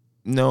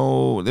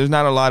 no, there's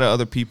not a lot of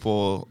other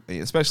people,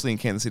 especially in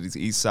Kansas City's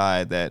east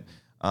side, that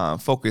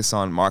focus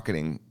on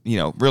marketing,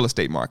 real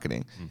estate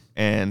marketing.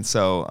 And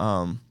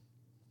so,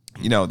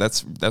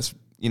 that's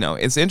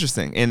it's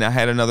interesting. And I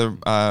had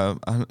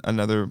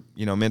another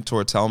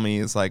mentor tell me,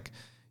 it's like,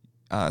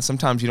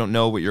 sometimes you don't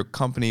know what your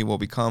company will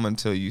become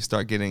until you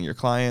start getting your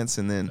clients,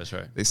 and then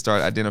they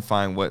start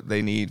identifying what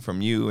they need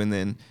from you. And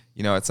then,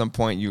 at some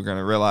point you're going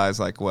to realize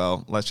like,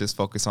 well, let's just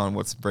focus on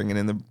what's bringing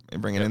in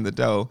the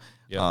dough.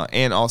 Yep.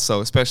 And also,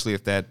 especially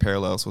if that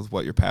parallels with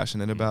what you're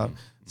passionate about.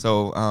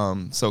 So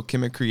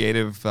Kemet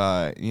Creative,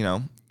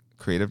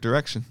 creative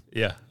direction.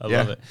 Yeah, I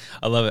love it.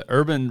 I love it.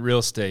 Urban real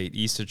estate,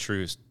 east of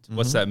Troost.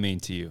 What's that mean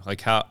to you?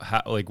 Like how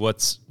like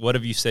what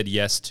have you said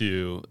yes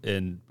to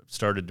and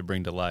started to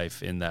bring to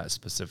life in that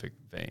specific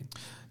vein?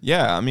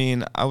 Yeah,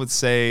 I would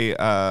say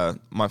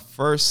my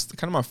first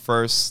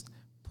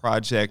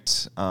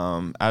project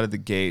out of the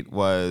gate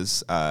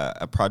was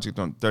a project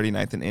on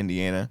 39th in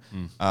Indiana.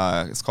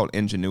 It's called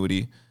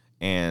Ingenuity,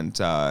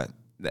 and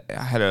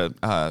I had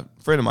a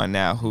friend of mine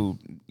now who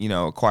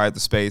acquired the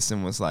space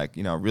and was like,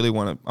 I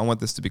want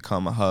this to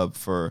become a hub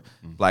for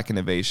Black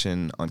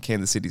innovation on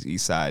Kansas City's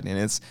east side. And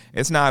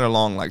it's not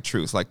along like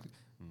Troost. Like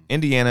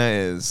Indiana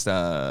is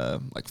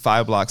like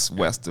 5 blocks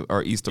west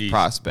or east of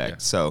Prospect. Yeah.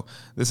 So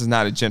this is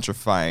not a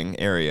gentrifying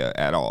area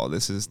at all.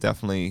 This is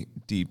definitely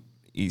deep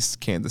East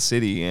Kansas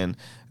City. And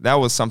that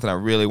was something I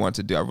really wanted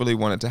to do. I really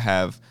wanted to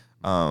have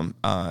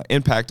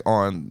impact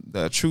on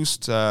the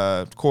Troost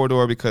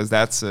corridor because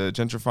that's a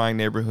gentrifying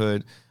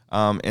neighborhood.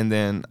 And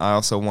then I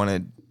also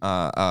wanted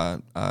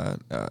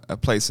a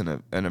place in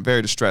a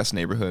very distressed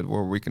neighborhood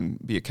where we can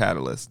be a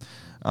catalyst.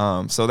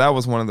 So that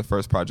was one of the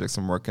first projects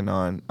I'm working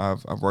on.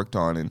 I've worked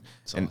on, and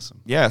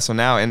awesome. Yeah. So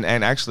now, and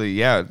actually,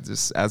 yeah,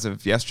 just as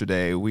of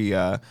yesterday, we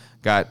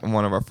got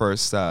one of our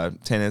first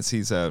tenants.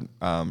 He's a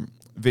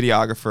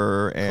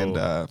videographer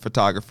and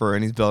photographer,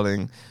 and he's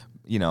building,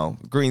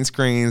 green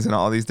screens and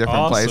all these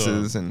different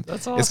places, and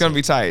that's awesome. It's going to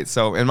be tight.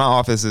 So, and my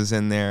office is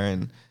in there,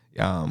 and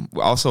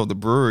also the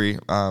brewery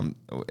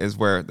is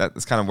where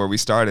that's kind of where we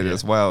started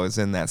as well, is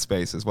in that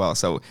space as well.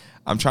 So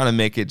I'm trying to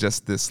make it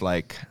just this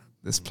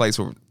place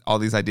where all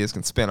these ideas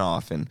can spin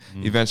off, and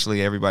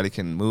eventually everybody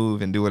can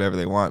move and do whatever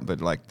they want. But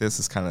like this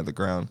is kind of the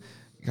ground,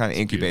 kind of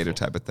incubator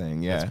type of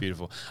thing. Yeah, that's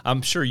beautiful.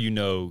 I'm sure you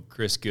know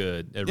Chris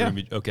Good at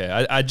Ruby. Okay,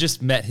 I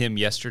just met him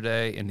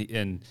yesterday,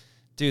 and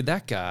dude,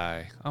 that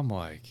guy, I'm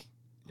like,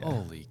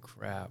 holy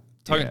crap!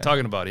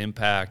 Talking about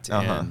impact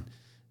and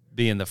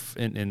being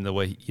in the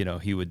way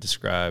he would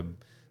describe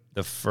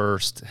the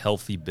first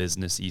healthy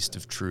business east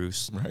of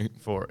Troost, right?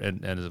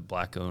 And as a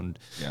black owned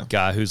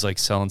guy who's like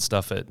selling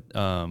stuff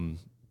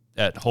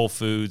at Whole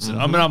Foods. And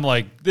I'm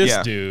like, this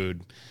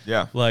dude.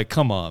 Yeah. Like,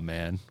 come on,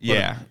 man.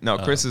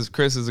 Chris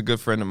is a good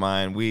friend of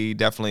mine. We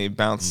definitely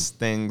bounce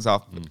things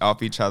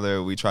off each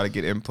other. We try to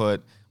get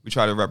input. We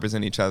try to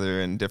represent each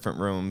other in different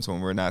rooms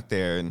when we're not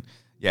there. And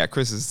yeah,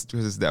 Chris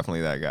is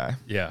definitely that guy.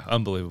 Yeah,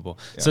 unbelievable.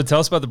 Yeah. So tell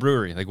us about the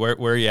brewery. Like, where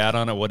are you at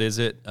on it? What is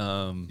it?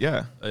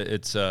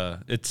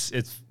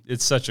 It's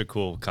such a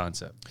cool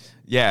concept.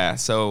 Yeah.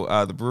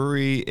 So the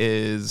brewery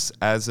is,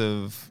 as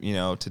of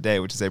today,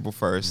 which is April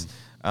 1st.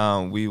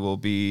 We will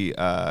be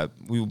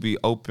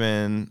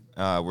open.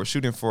 We're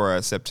shooting for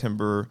a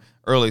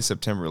early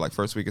September, like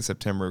first week of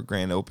September,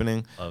 grand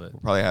opening. Love it.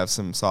 We'll probably have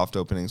some soft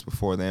openings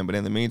before then, but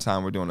in the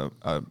meantime, we're doing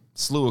a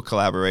slew of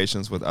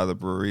collaborations with other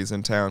breweries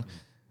in town.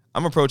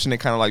 I'm approaching it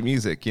kind of like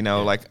music,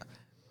 like,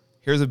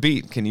 here's a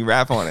beat, can you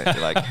rap on it?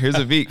 Like, here's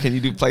a beat, can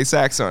you play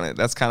sax on it?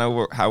 That's kind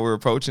of how we're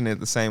approaching it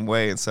the same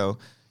way. And so,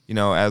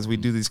 as we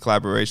do these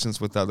collaborations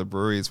with other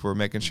breweries, we're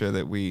making sure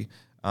that we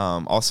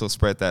also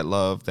spread that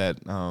love that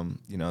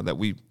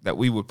that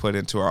we would put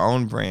into our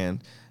own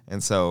brand.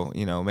 And so,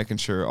 making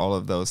sure all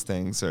of those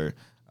things are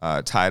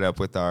tied up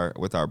with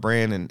our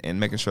brand and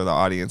making sure the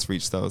audience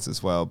reach those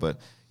as well.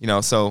 But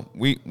so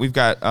we've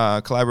got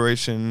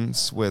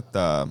collaborations with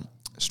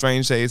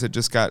Strange Days that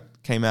just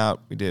came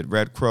out. We did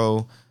Red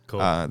Crow. Cool.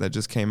 That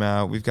just came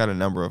out. We've got a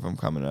number of them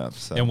coming up.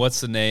 So. And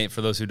what's the name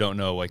for those who don't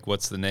know? Like,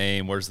 what's the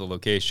name? Where's the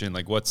location?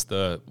 Like, what's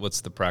the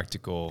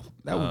practical?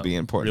 That would be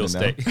important. Real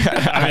estate.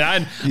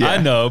 I mean, I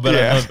know, but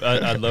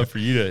I'd love for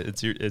you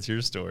to. It's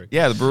your story.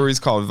 Yeah, the brewery's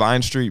called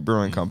Vine Street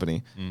Brewing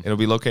Company. It'll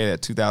be located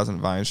at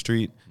 2000 Vine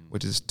Street,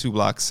 which is 2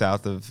 blocks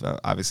south of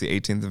obviously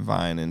 18th and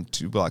Vine, and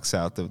 2 blocks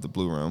south of the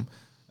Blue Room.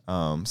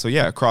 So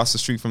yeah, across the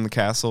street from the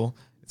castle.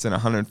 It's in a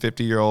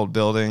 150-year-old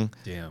building.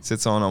 Damn.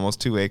 Sits on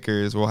almost 2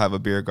 acres. We'll have a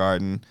beer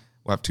garden.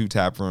 We'll have 2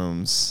 tap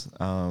rooms.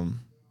 A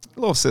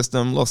little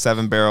system, little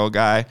 7-barrel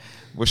guy.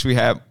 Wish we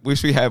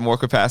had more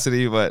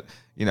capacity, but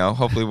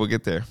hopefully we'll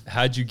get there.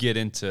 How'd you get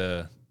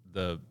into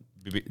the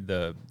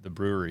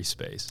brewery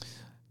space?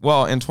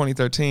 Well, in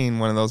 2013,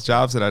 one of those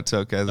jobs that I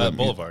took as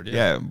Boulevard,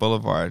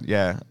 Boulevard,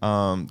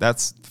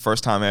 that's the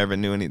first time I ever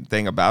knew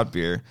anything about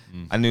beer.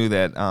 I knew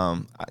that,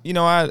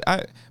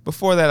 I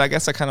before that, I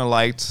guess I kind of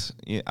liked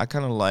like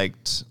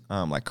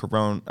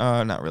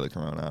Corona, not really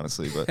Corona,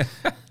 honestly, but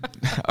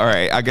all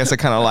right, I guess I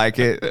kind of like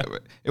it.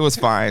 It was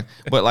fine,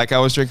 but like I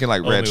was drinking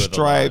like Red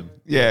Stripe,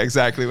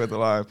 exactly, with the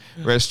lime,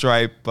 Red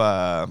Stripe,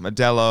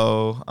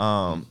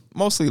 Modelo,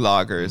 mostly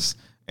lagers.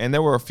 And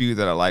there were a few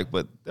that I liked,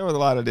 but there was a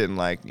lot I didn't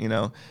like,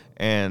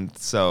 And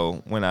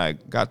so when I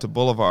got to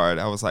Boulevard,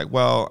 I was like,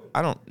 well,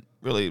 I don't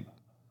really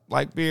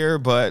like beer,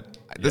 but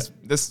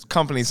this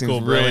company seems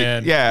cool really,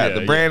 brand.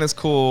 The brand is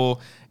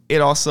cool.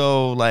 It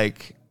also,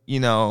 like,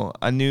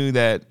 I knew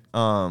that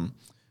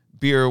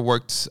beer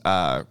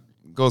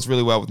goes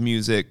really well with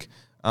music.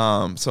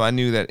 So I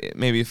knew that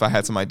maybe if I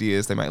had some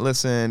ideas, they might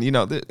listen.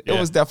 It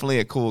was definitely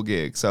a cool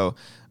gig. So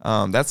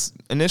that's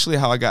initially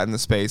how I got in the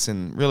space,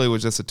 and really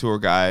was just a tour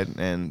guide,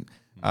 and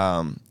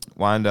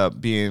wound up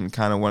being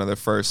kind of one of the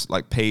first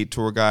like paid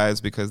tour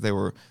guides, because they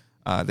were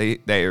they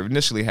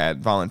initially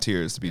had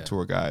volunteers to be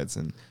tour guides.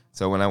 And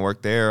so when I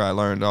worked there, I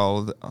learned a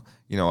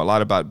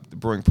lot about the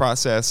brewing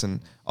process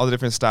and all the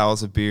different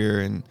styles of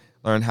beer, and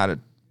learned how to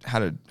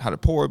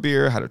pour a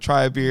beer, how to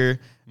try a beer.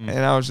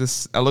 And I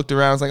looked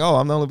around, I was like, oh,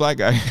 I'm the only black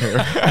guy here.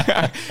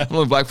 I'm the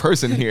only black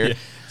person here. Yeah.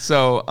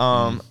 So,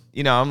 I'm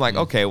like,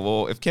 okay,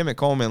 well, if Kemet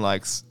Coleman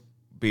likes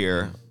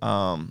beer,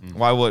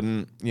 why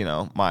wouldn't,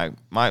 my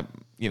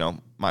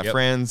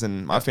friends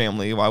and my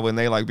family, why wouldn't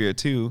they like beer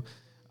too?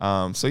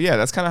 So yeah,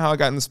 that's kind of how I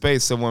got in the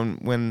space. So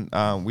when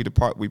we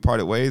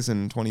parted ways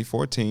in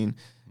 2014,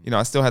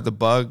 I still had the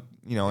bug,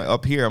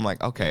 up here. I'm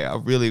like, okay, I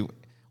really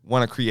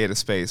want to create a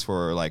space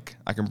where like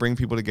I can bring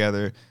people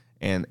together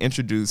and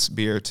introduce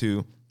beer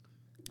to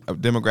a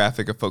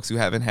demographic of folks who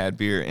haven't had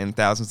beer in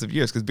thousands of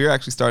years, because beer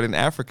actually started in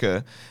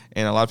Africa,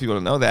 and a lot of people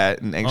don't know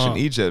that, in ancient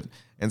Egypt.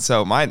 And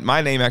so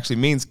my name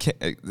actually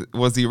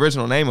was the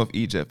original name of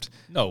Egypt.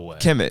 No way.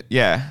 Kemet,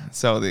 yeah.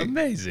 So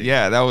amazing.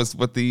 Yeah, that was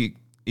what the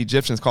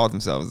Egyptians called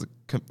themselves,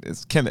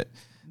 is Kemet.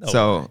 No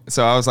way.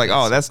 So I was like,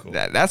 that's so cool.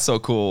 that's so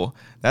cool.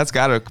 That's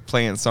got to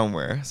play in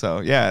somewhere. So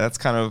yeah, that's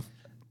kind of,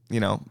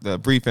 the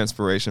brief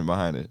inspiration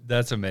behind it.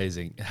 That's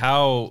amazing.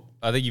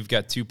 I think you've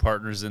got 2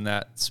 partners in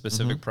that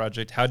specific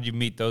project. How did you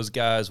meet those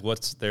guys?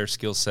 What's their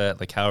skill set?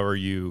 Like, how are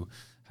you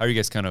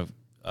guys kind of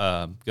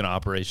going to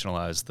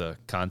operationalize the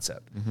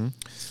concept?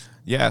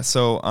 Yeah.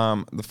 So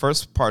the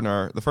first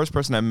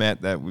person I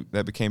met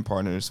that became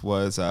partners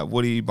was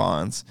Woody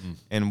Bonds,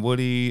 and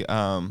Woody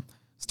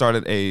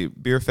started a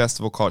beer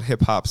festival called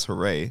Hip Hop's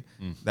Hooray.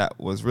 That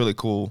was really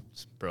cool.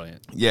 It's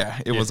brilliant. Yeah,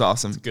 it was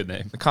awesome. It's a good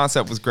name. The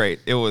concept was great.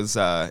 It was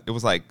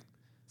like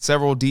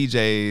several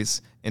DJs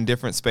in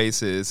different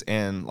spaces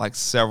and like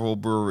several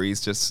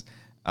breweries just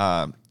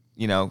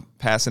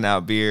passing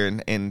out beer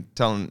and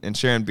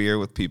sharing beer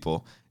with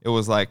people. It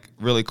was like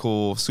really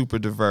cool, super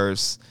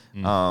diverse,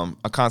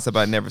 a concept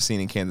I'd never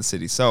seen in Kansas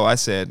City. So I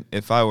said,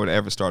 if I were to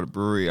ever start a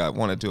brewery, I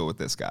want to do it with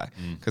this guy,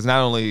 because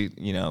not only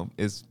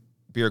is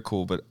beer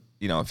cool, but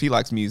if he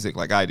likes music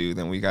like I do,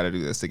 then we got to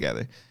do this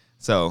together.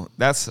 So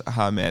that's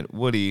how I met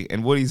Woody.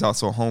 And Woody's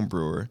also a home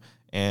brewer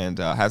and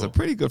has a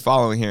pretty good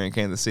following here in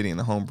Kansas City in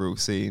the homebrew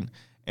scene.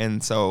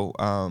 And so,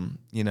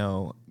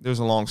 there's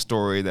a long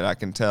story that I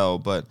can tell,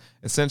 but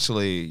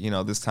essentially,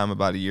 this time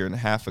about a year and a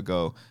half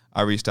ago,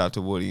 I reached out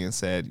to Woody and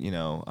said,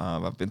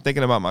 I've been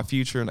thinking about my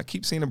future, and I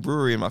keep seeing a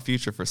brewery in my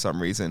future for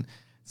some reason.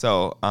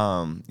 So,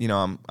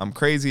 I'm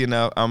crazy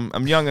enough.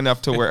 I'm young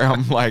enough to where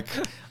I'm like,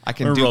 I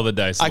can roll the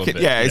dice a little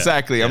bit. Yeah,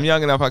 exactly. Yeah. I'm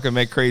young enough I can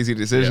make crazy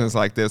decisions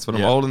like this, but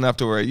I'm old enough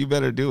to where you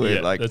better do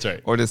it. That's right.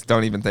 Or just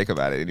don't even think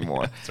about it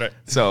anymore. That's right.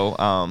 So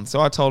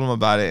I told him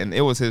about it, and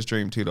it was his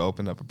dream too to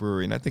open up a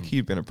brewery. And I think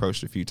he'd been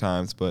approached a few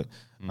times, but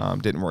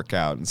didn't work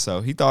out. And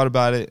so he thought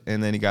about it,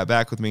 and then he got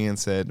back with me and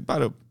said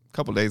about a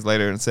couple days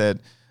later and said,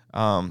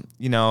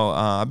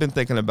 I've been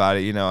thinking about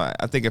it.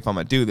 I think if I'm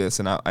gonna do this,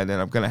 and then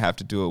I'm gonna have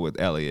to do it with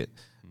Elliot.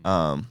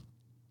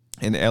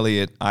 And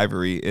Elliot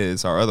Ivory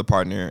is our other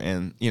partner.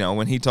 And,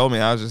 when he told me,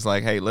 I was just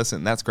like, hey,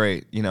 listen, that's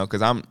great,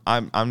 because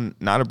I'm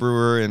not a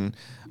brewer, and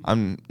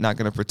I'm not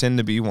going to pretend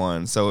to be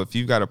one. So if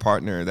you've got a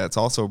partner that's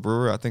also a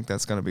brewer, I think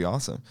that's going to be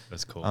awesome.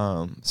 That's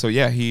cool. So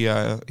yeah,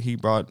 he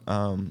brought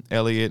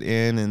Elliot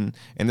in,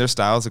 and their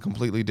styles are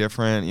completely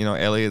different.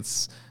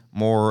 Elliot's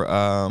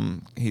more,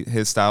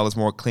 his style is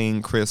more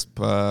clean, crisp,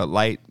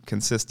 light,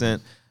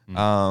 consistent.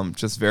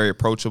 Just very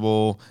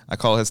approachable. I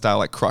call his style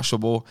like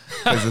crushable,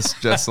 because it's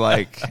just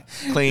like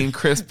clean,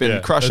 crisp,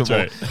 and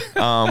crushable.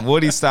 Right.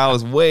 Woody's style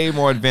is way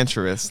more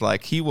adventurous.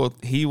 Like he will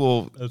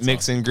that's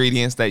mix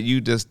ingredients that you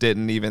just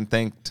didn't even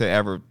think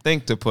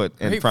to put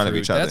in front of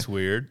each other. That's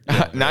weird.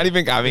 Not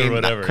even. I mean,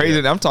 whatever, crazy.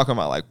 Yeah. I'm talking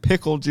about like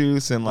pickle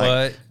juice and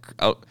like.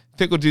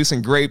 Pickle juice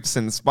and grapes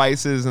and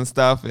spices and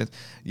stuff.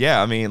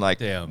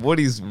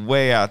 Woody's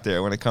way out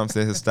there when it comes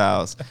to his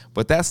styles.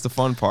 But that's the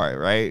fun part,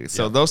 right?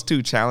 So those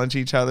two challenge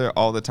each other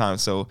all the time.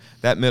 So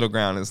that middle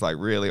ground is like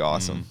really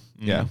awesome.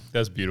 Yeah,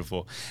 that's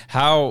beautiful.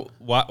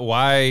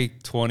 Why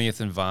 20th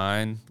and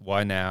Vine?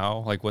 Why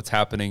now? Like, what's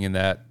happening in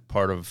that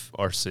part of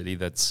our city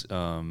that's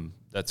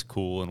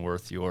cool and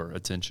worth your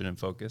attention and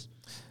focus?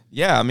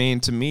 Yeah, I mean,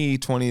 to me,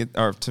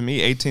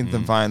 18th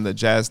and Vine, the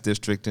Jazz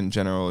District in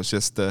general, is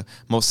just the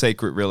most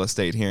sacred real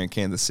estate here in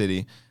Kansas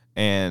City.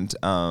 And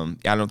I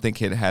don't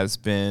think it has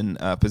been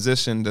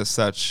positioned as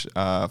such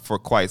for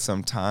quite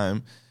some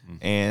time,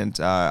 and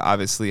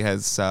obviously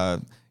has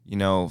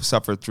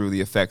suffered through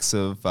the effects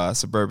of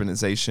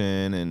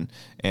suburbanization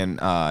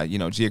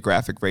and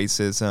geographic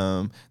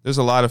racism. There's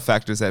a lot of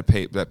factors that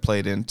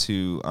played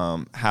into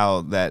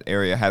how that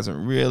area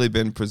hasn't really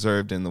been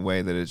preserved in the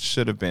way that it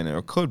should have been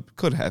or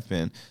could have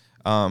been.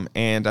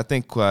 And I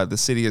think the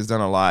city has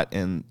done a lot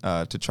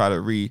to try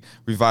to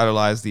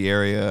revitalize the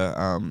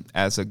area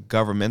as a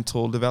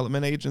governmental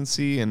development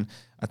agency. And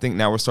I think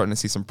now we're starting to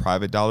see some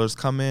private dollars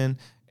come in.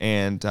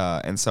 And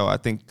so I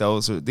think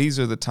these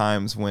are the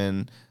times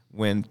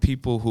when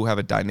people who have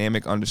a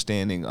dynamic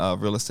understanding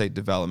of real estate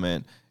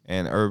development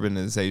and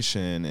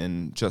urbanization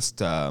and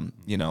just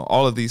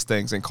all of these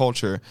things and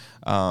culture,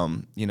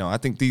 I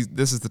think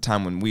this is the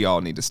time when we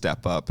all need to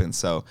step up. And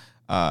so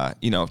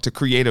to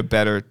create a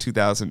better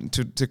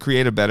to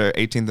create a better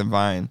 18th and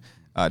Vine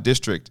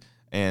district,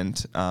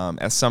 and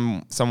as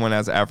someone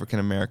as African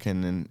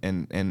American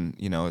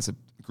and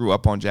grew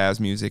up on jazz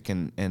music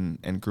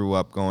and grew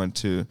up going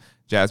to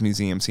jazz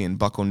museum, seeing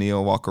Buck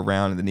O'Neill walk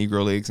around in the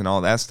Negro Leagues and all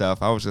that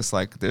stuff, I was just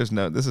like, this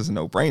is a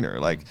no-brainer.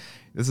 Like,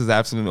 this is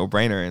absolutely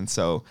no-brainer. And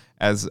so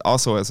as an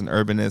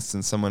urbanist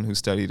and someone who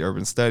studied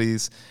urban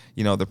studies,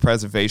 the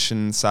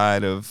preservation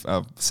side of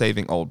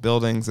saving old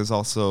buildings is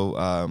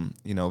also,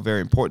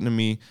 very important to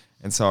me.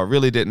 And so I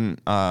really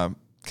didn't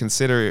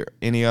consider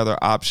any other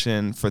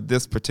option for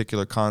this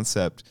particular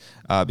concept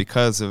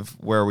because of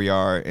where we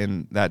are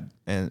in that,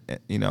 and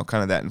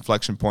kind of that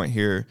inflection point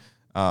here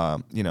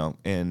in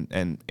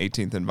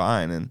 18th and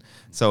Vine. And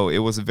so it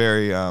was a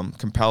very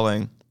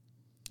compelling.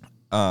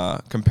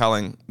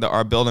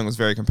 Our building was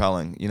very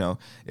compelling.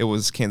 It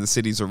was Kansas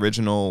City's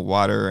original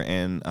water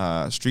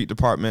and street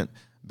department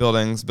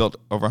buildings, built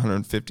over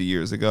 150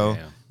 years ago.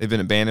 Damn. They've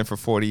been abandoned for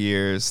 40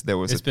 years.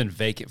 It's been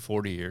vacant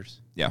 40 years.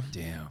 Yeah.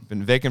 Damn.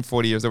 Been vacant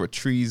 40 years. There were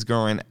trees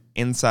growing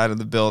inside of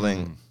the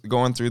building,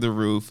 going through the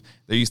roof.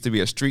 There used to be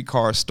a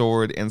streetcar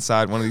stored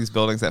inside one of these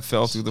buildings that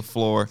fell through the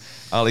floor.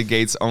 Ollie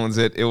Gates owns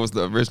it. It was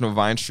the original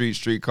Vine Street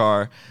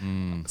streetcar.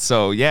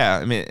 So, yeah,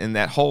 I mean, and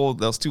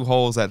those 2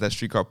 holes that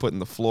streetcar put in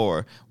the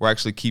floor, we're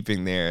actually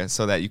keeping there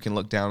so that you can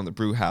look down on the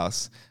brew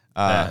house.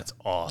 That's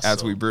awesome.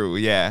 As we brew,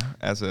 yeah.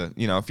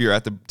 If you're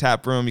at the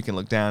tap room, you can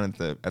look down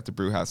at the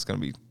brew house.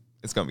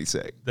 It's gonna be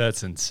sick.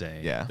 That's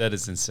insane. Yeah, that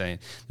is insane.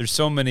 There's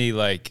so many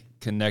like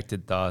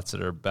connected thoughts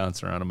that are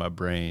bouncing around in my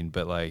brain,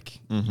 but like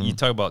you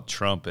talk about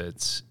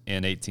trumpets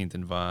in 18th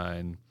and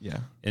Vine. Yeah,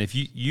 and if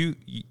you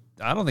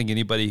I don't think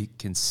anybody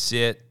can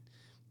sit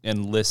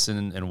and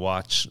listen and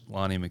watch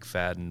Lonnie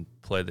McFadden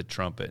play the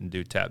trumpet and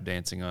do tap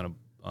dancing on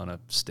a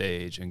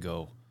stage and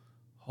go,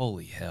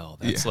 holy hell,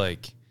 that's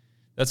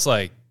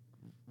like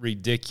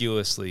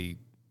ridiculously.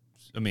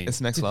 I mean, it's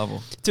next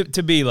level.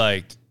 To be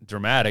like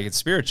dramatic, it's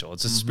spiritual.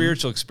 It's a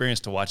spiritual experience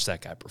to watch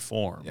that guy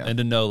perform and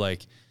to know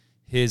like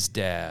his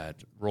dad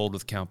rolled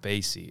with Count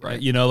Basie,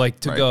 right?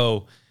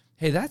 Go,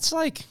 hey, that's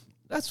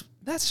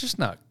just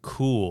not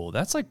cool.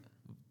 That's like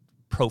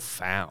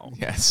profound.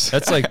 Yes,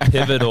 that's like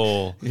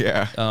pivotal.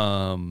 Yeah.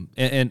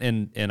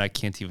 And I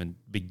can't even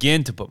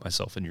begin to put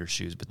myself in your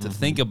shoes, but to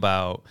think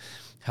about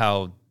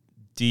how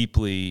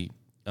deeply.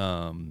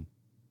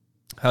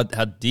 How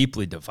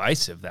deeply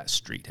divisive that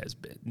street has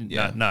been.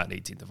 Not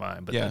 18th and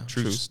Vine, but the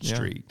Truce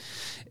Street.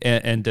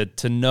 And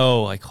to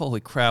know, like, holy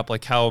crap,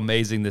 like how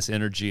amazing this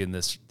energy and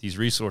these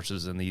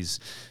resources and these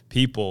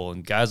people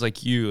and guys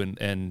like you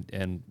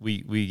and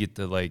we get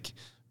to like,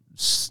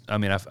 I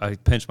mean, I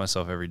pinch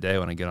myself every day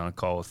when I get on a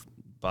call with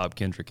Bob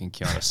Kendrick and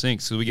Kiana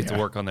Sink, so we get to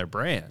work on their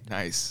brand.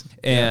 Nice.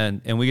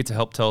 And we get to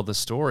help tell the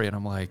story. And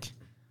I'm like,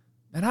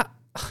 man,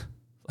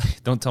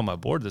 don't tell my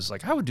board this.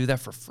 Like, I would do that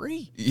for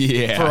free,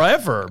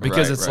 forever,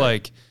 because it's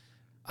like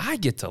I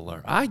get to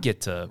learn, I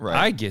get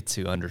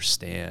to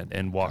understand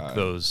and walk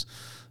those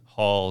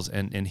halls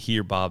and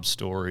hear Bob's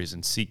stories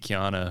and see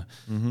Kiana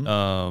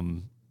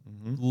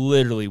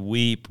literally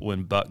weep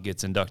when Buck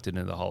gets inducted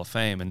into the Hall of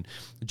Fame. And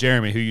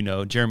Jeremy,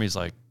 Jeremy's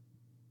like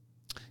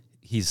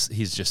he's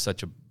just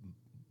such a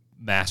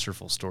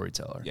masterful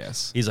storyteller.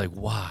 Yes, he's like,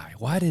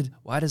 why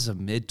does a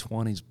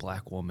mid-20s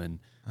black woman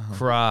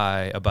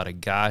cry about a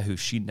guy who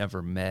she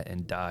never met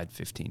and died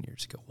 15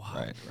 years ago?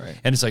 Why? Right.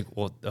 And it's like,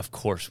 well, of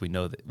course we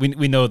know that.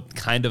 We know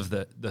kind of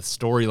the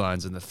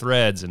storylines and the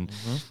threads, and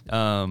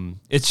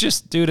it's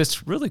just, dude,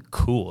 it's really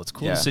cool. It's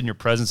cool to sit in your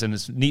presence, and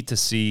it's neat to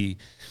see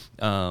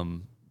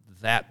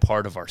that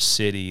part of our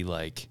city,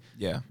 like,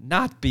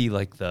 not be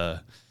like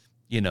the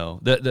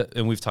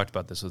and we've talked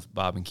about this with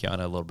Bob and Kiana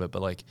a little bit,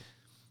 but like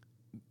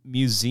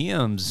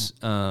museums,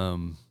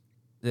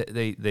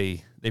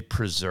 they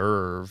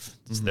preserve,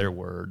 it's their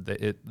word,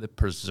 it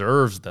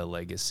preserves the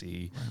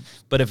legacy,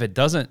 but if it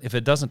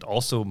doesn't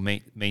also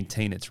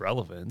maintain its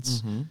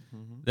relevance,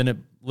 then it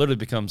literally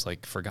becomes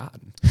like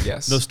forgotten.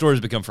 Yes, those stories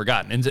become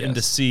forgotten, and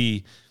to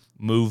see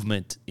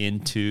movement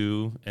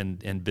into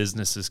and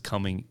businesses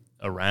coming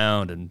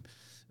around and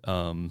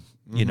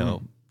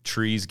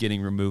trees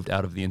getting removed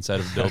out of the inside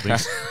of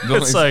buildings.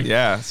 It's like,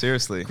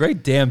 seriously,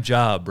 great damn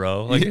job,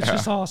 bro. Like, it's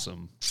just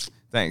awesome.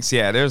 Thanks.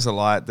 Yeah, there's a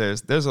lot.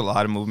 There's a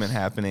lot of movement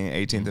happening at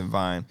 18th and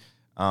Vine,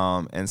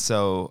 and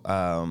so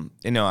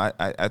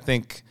I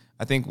think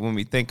when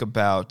we think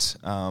about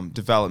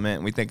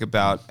development, we think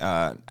about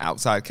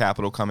outside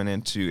capital coming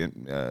into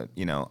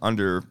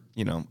under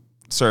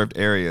served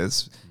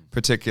areas,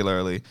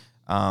 particularly.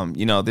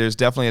 There's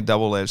definitely a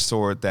double-edged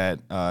sword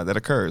that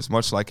occurs,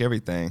 much like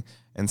everything.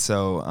 And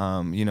so,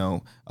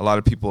 a lot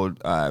of people,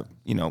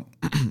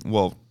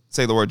 will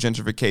say the word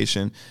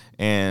gentrification,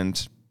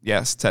 and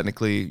yes,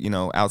 technically,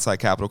 outside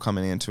capital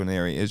coming into an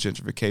area is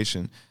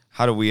gentrification.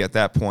 How do we, at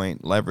that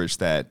point, leverage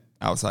that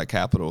outside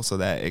capital so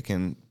that it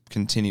can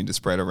continue to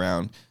spread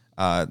around,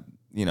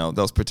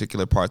 those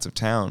particular parts of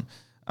town?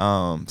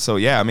 I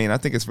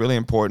think it's really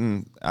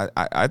important.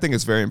 I think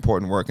it's very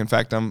important work. In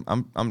fact,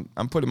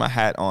 I'm putting my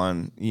hat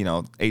on,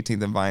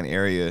 18th and Vine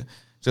area,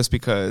 just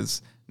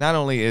because not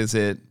only is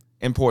it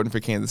important for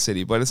Kansas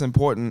City, but it's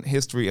important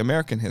history,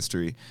 American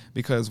history,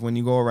 because when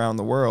you go around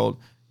the world,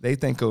 they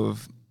think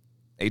of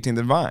 18th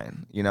and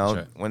Vine.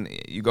 Sure. When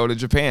you go to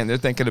Japan, they're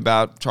thinking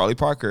about Charlie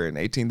Parker and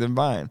 18th and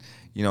Vine.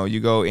 You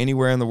go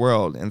anywhere in the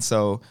world, and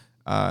so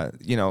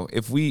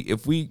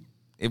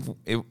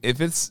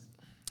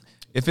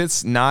if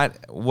it's not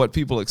what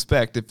people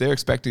expect, if they're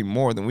expecting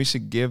more, then we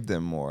should give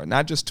them more.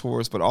 Not just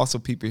tourists, but also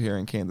people here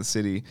in Kansas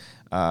City.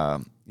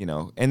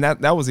 And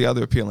that was the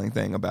other appealing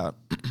thing about,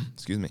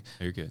 excuse me,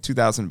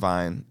 2000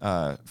 Vine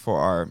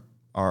for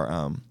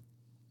our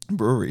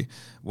brewery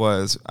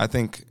was, I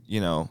think,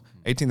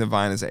 18th and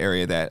Vine is an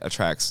area that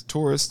attracts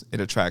tourists, it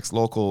attracts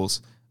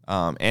locals,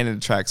 and it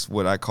attracts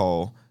what I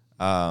call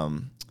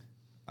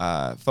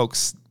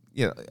folks,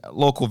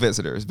 local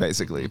visitors,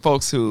 basically,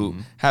 folks who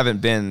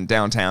haven't been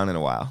downtown in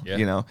a while,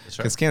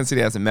 because Kansas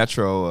City has a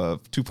metro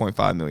of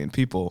 2.5 million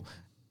people,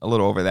 a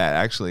little over that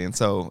actually. And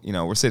so,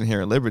 we're sitting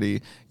here in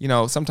Liberty,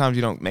 sometimes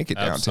you don't make it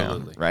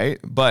downtown, right?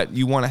 But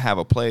you want to have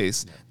a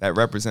place that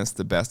represents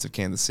the best of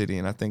Kansas City.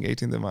 And I think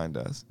 18th and Vine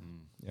does.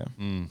 Yeah.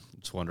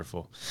 It's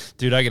wonderful,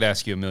 dude. I could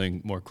ask you a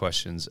million more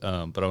questions, but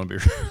I want to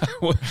be,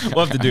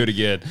 we'll have to do it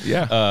again.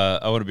 Yeah.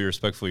 I want to be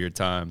respectful of your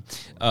time.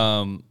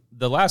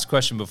 The last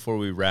question before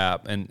we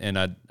wrap, and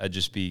I'd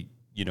just be,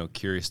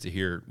 curious to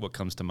hear what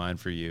comes to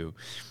mind for you.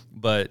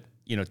 But,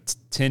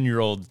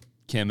 10-year-old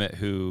Kemet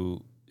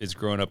who is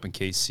growing up in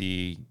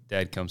KC,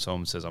 dad comes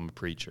home and says, I'm a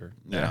preacher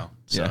now,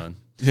 son.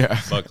 Yeah.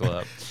 Buckle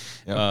up.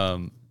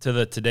 Yep. To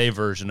the today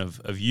version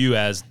of you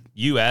as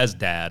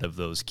dad of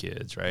those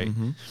kids, right?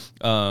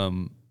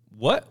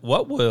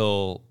 What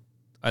will,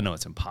 I know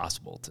it's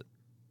impossible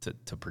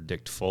to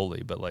predict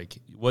fully, but like,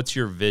 what's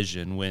your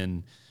vision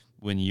when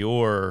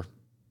you're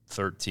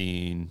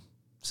 13,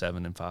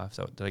 7 and 5?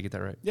 So did I get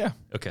that right? Yeah.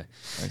 Okay.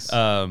 Nice.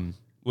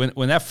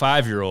 When that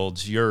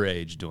 5-year-old's your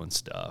age doing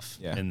stuff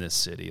in this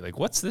city, like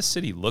what's this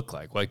city look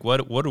like? Like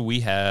what do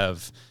we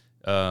have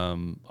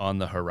on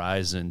the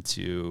horizon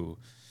to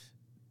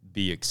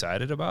be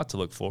excited about, to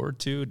look forward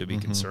to be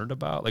concerned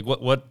about? Like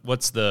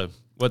what's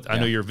I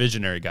know you're a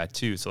visionary guy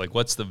too. So like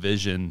what's the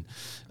vision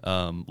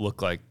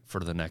look like for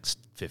the next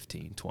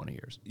 15, 20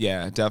 years?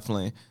 Yeah,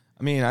 definitely.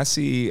 I mean, I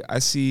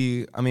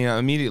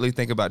immediately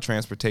think about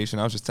transportation.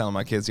 I was just telling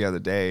my kids the other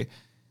day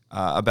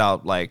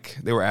about, like,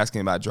 they were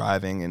asking about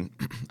driving, and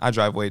I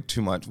drive way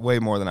too much, way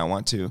more than I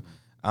want to.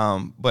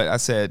 But I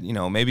said,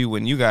 maybe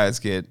when you guys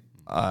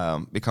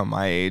become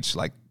my age,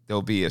 like,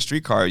 there'll be a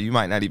streetcar, you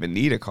might not even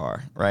need a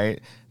car,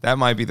 right? That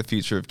might be the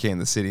future of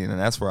Kansas City, and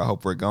that's where I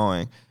hope we're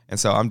going. And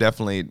so I'm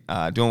definitely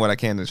doing what I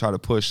can to try to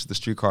push the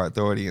Streetcar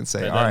Authority and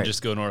say, all right,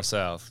 just go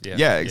north-south.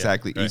 Yeah,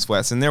 exactly, right.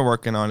 East-west. And they're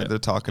working on it. They're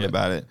talking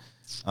about it.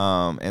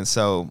 And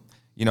so,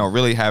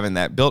 really having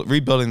that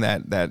rebuilding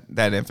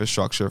that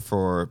infrastructure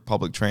for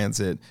public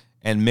transit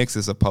and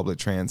mixes of public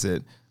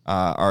transit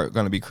are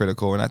going to be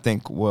critical, and I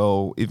think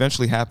will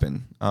eventually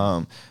happen.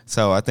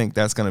 So I think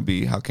that's going to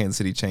be how Kansas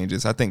City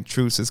changes. I think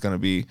Truce is going to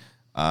be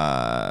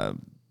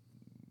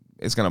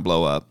it's going to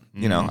blow up.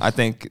 I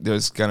think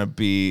there's going to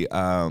be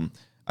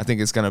I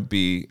think it's going to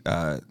be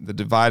the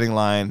dividing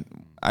line.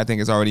 I think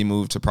has already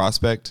moved to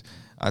Prospect.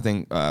 I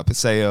think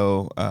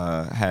Paseo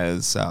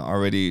has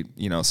already,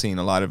 seen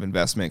a lot of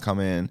investment come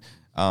in.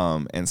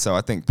 And so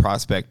I think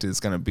Prospect is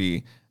going to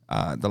be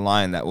the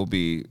line that will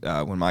be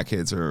when my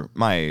kids are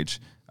my age.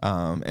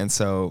 And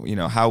so,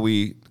 how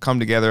we come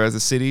together as a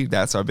city,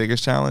 that's our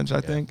biggest challenge,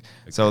 I think.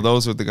 Okay. So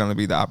those are going to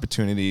be the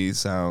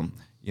opportunities, and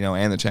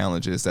the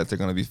challenges that they're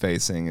going to be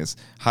facing is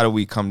how do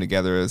we come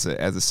together as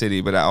a city.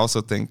 But I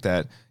also think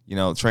that,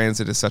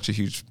 transit is such a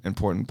huge,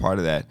 important part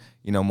of that.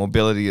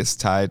 Mobility is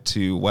tied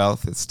to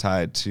wealth. It's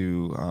tied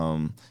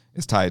to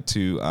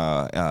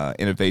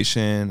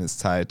innovation. It's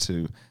tied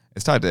to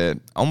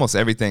almost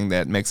everything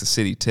that makes a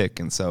city tick.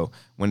 And so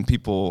when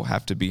people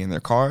have to be in their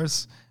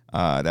cars,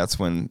 that's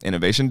when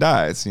innovation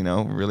dies,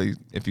 really,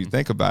 if you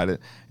think about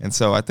it. And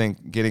so I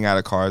think getting out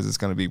of cars is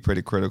going to be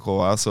pretty critical.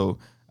 I also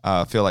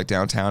feel like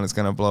downtown is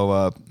going to blow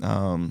up,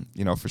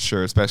 for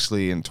sure,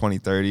 especially in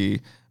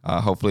 2030.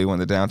 Hopefully when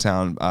the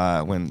downtown,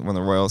 when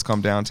the Royals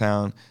come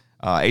downtown.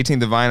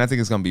 18th and Vine, I think,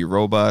 is going to be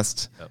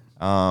robust. Yep.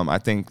 I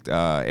think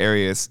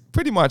areas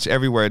pretty much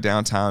everywhere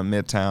downtown,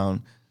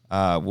 midtown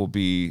will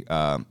be,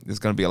 there's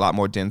going to be a lot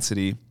more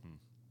density.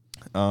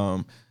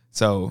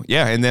 So,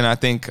 yeah, and then I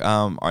think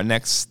our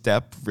next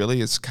step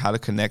really is how to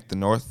connect the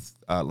North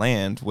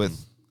land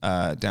with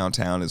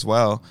downtown as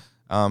well.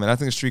 And I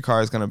think a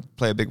streetcar is going to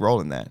play a big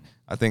role in that.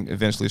 I think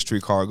eventually a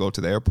streetcar will go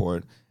to the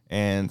airport,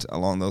 and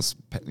along those,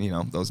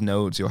 those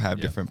nodes, you'll have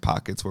different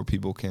pockets where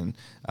people can,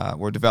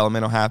 where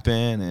development will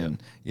happen.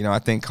 And, I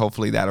think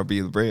hopefully that'll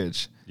be the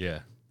bridge. Yeah.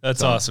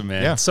 That's awesome,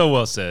 man. Yeah. So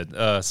well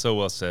said. So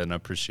well said. And I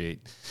appreciate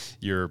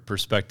your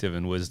perspective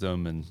and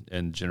wisdom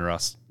and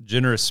generous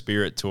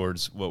spirit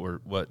towards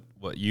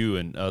what you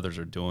and others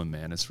are doing,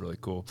 man. It's really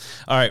cool.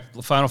 All right,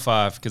 final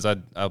 5, because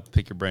I'll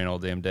pick your brain all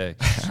damn day.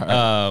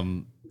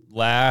 Right.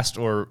 Last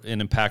or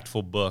an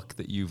impactful book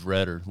that you've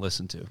read or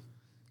listened to?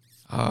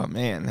 Oh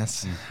man,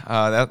 that's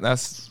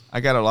I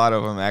got a lot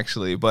of them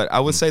actually, but I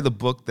would say the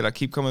book that I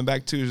keep coming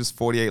back to is just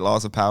 48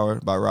 Laws of Power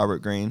by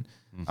Robert Greene.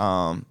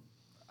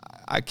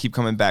 I keep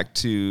coming back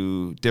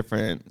to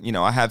different,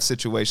 I have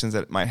situations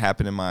that might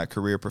happen in my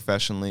career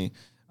professionally,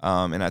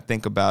 and I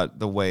think about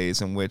the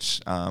ways in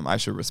which I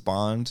should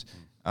respond,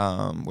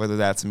 whether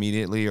that's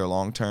immediately or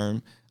long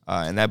term.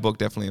 And that book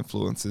definitely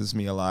influences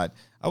me a lot.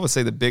 I would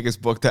say the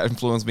biggest book that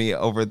influenced me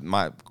over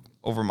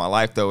my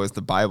life, though, is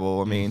the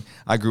Bible. I mean,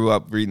 I grew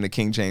up reading the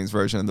King James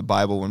Version of the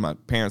Bible. When my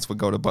parents would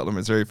go to Butler,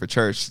 Missouri for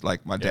church,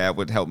 like my dad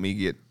would help me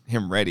get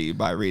him ready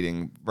by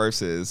reading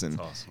verses. And,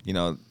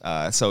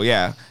 awesome. So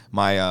yeah,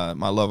 my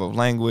love of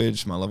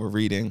language, my love of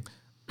reading,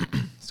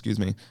 excuse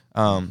me,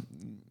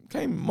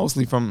 came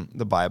mostly from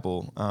the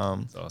Bible.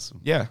 That's awesome.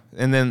 Yeah,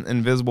 and then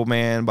Invisible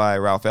Man by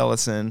Ralph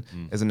Ellison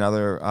is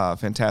another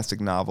fantastic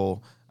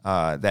novel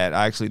that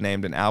I actually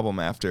named an album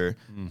after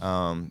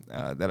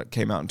that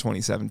came out in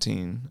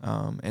 2017,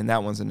 and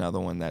that one's another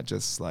one that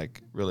just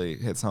like really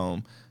hits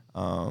home.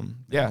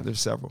 Yeah,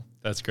 there's several.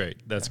 That's great.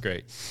 That's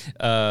great.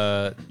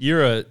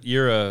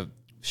 You're a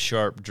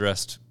sharp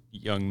dressed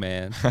young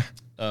man,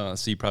 so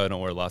you probably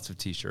don't wear lots of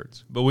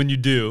T-shirts. But when you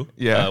do,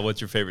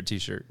 what's your favorite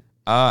T-shirt?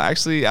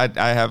 Actually,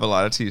 I have a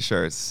lot of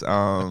T-shirts.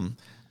 I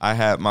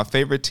have my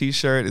favorite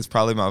T-shirt is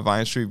probably my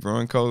Vine Street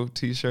Brewing Co.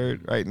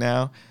 T-shirt right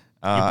now.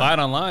 You buy it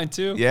online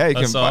too. Yeah, you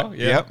can buy.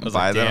 Yeah. Yep, I was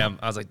buy like, them. damn.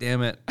 I was like,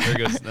 damn it. There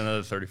goes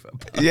another 35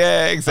 bucks.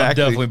 Yeah,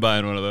 exactly. I'm definitely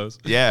buying one of those.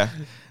 Yeah.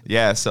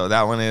 So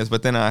that one is.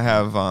 But then I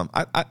have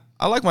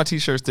I like my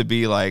T-shirts to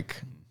be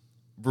like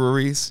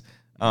breweries,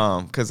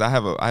 because I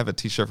have a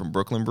T-shirt from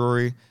Brooklyn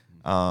Brewery,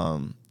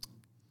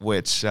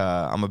 which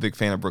I'm a big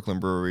fan of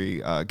Brooklyn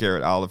Brewery.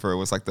 Garrett Oliver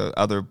was like the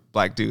other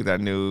black dude that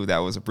I knew that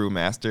was a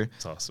brewmaster.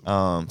 That's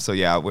awesome. So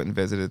yeah, I went and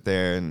visited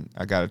there, and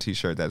I got a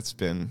T-shirt that's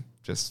been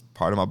just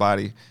part of my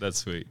body. That's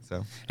sweet.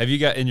 So, have you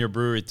got in your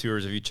brewery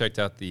tours? Have you checked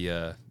out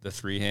the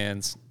Three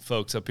Hands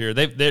folks up here?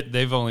 They've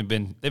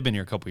been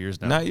here a couple years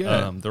now. Not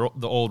yet. The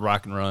old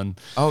Rock and Run.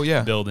 Oh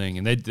yeah. Building,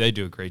 and they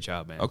do a great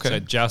job, man. Okay. So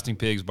Jousting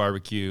Pigs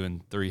Barbecue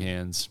and Three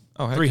Hands.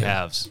 Oh, heck Three yeah.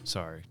 Halves.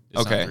 Sorry.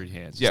 It's Okay. not Three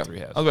Hands. Yeah. It's Three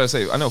Halves. I was about to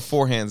say I know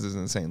Four Hands is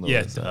in St. Louis.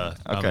 Yeah, so.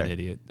 I'm an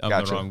idiot.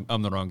 Gotcha.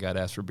 I'm the wrong guy to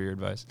ask for beer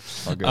advice.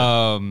 All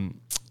good.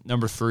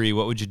 Number 3,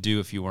 what would you do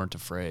if you weren't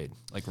afraid?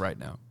 Like right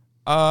now?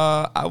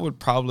 I would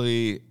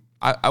probably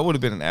I would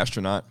have been an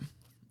astronaut.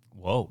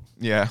 Whoa.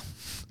 Yeah.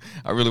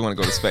 I really want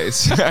to go to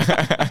space.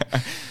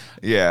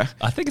 Yeah.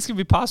 I think it's gonna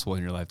be possible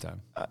in your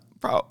lifetime.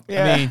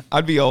 Yeah. I mean,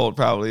 I'd be old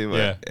probably, but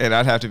Yeah. and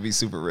I'd have to be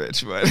super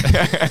rich, but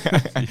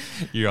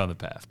You're on the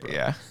path, bro.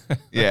 yeah.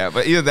 Yeah,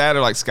 but either that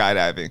or like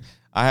skydiving.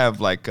 I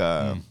have like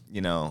I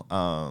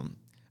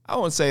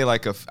won't say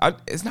like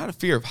it's not a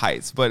fear of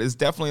heights, but it's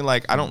definitely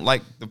like I don't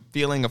like the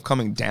feeling of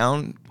coming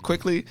down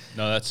quickly.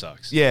 No, that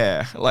sucks.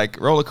 Yeah,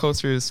 like roller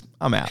coasters,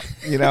 I'm out.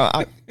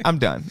 I'm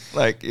done.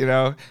 Like,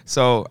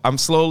 so I'm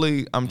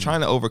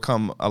trying to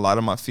overcome a lot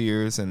of my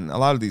fears, and a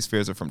lot of these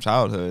fears are from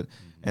childhood.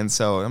 And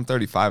so I'm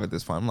 35 at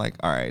this point. I'm like,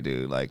 all right,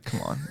 dude, like,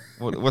 come on,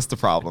 what's the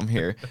problem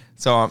here?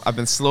 So I've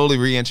been slowly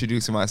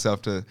reintroducing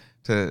myself to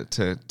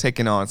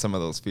taking on some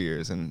of those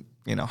fears, and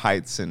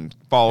heights and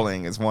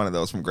falling is one of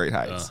those from Great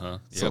Heights. Uh-huh.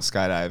 So Yep.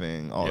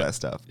 skydiving, all that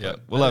stuff. Yep.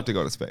 But we'll have to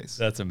go to space.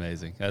 That's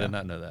amazing. I did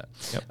not know that.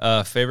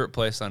 Yep. Favorite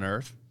place on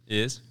earth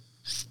is?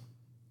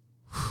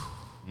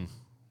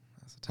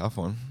 That's a tough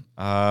one.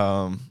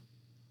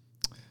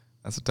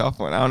 That's a tough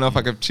one. I don't know if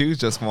I could choose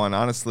just one,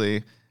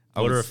 honestly.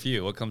 What are a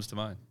few? What comes to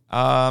mind?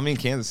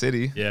 Kansas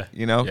City. Yeah.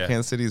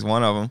 Kansas City is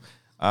one of them.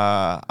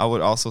 I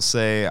would also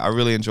say I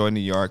really enjoy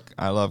New York.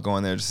 I love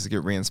going there just to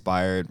get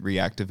re-inspired,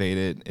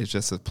 reactivated. It's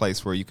just a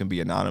place where you can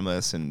be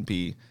anonymous and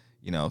be,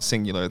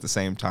 singular at the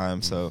same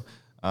time. So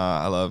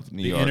I love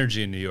New York. The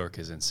energy in New York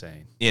is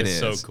insane. It's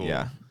so cool.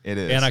 Yeah, it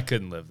is. And I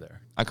couldn't live there.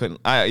 I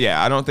couldn't.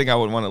 I don't think I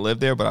would want to live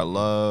there, but I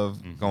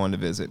love going to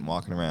visit and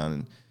walking around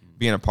and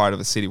being a part of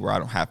a city where I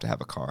don't have to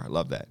have a car. I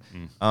love that.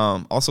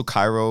 Also,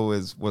 Cairo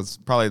was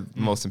probably the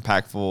most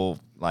impactful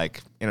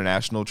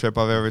international trip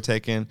I've ever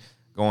taken.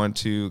 Going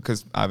to,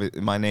 because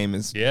my name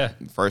is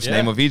first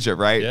name of Egypt,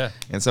 right? Yeah.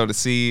 And so to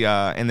see,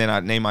 and then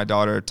I named my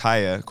daughter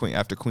Taya,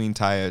 after Queen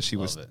Taya. She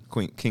was it.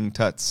 King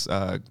Tut's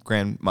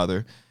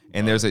grandmother.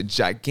 And there's a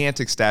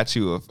gigantic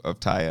statue of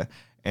Taya.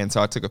 And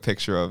so I took a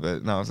picture of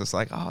it, and I was just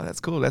like, "Oh,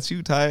 that's cool. That's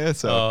you, Taya."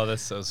 So,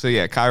 that's so sweet. So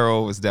yeah,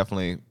 Cairo was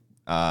definitely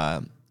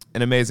an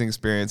amazing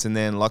experience. And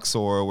then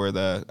Luxor, where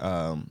the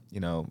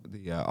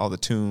all the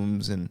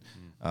tombs and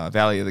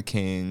Valley of the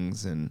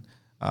Kings and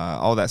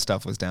all that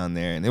stuff was down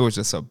there, and it was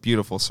just a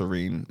beautiful,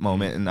 serene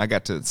moment. And I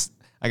got to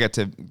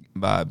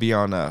be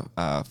on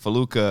a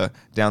felucca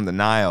down the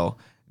Nile,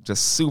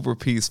 just super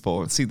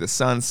peaceful, and see the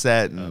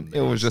sunset, and it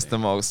was just the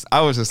most.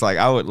 I was just like,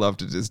 I would love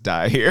to just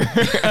die here.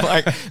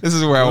 Like, this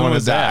is where I want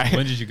to die.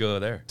 When did you go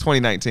there?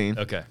 2019.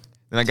 Okay.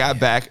 And I got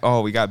back. Oh,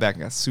 we got back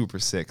and got super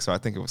sick. So I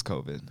think it was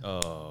COVID.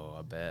 Oh,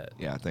 I bet.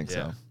 Yeah, I think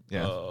so.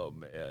 Yeah. Oh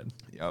man.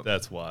 Yep.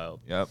 That's wild.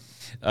 Yep.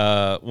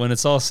 When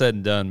it's all said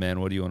and done,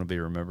 man, what do you want to be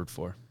remembered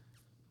for?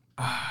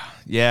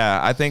 Yeah,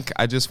 I think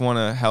I just want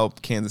to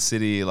help Kansas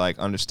City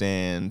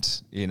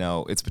understand,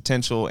 its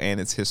potential and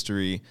its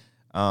history,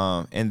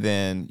 and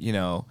then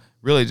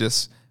really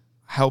just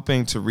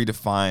helping to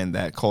redefine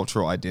that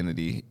cultural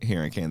identity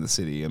here in Kansas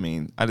City. I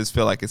mean, I just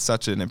feel like it's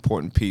such an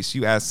important piece.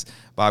 You ask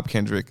Bob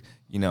Kendrick,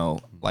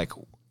 like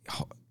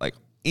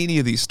any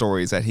of these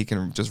stories that he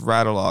can just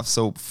rattle off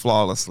so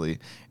flawlessly,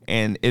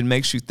 and it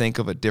makes you think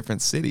of a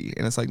different city.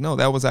 And it's like, no,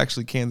 that was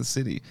actually Kansas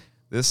City.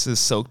 This is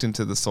soaked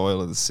into the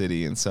soil of the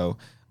city. And so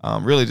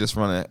really just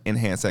want to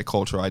enhance that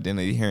cultural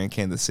identity here in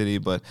Kansas City,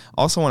 but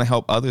also want to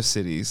help other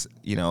cities,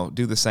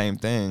 do the same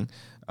thing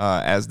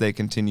as they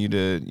continue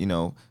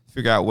to,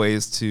 figure out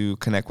ways to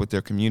connect with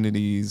their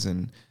communities,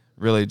 and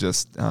really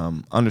just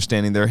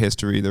understanding their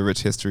history, their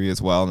rich history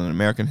as well, and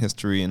American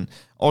history. And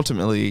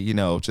ultimately,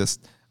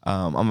 just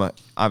I'm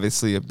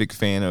obviously a big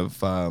fan of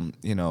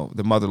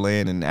the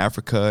motherland and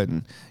Africa,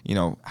 and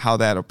how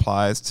that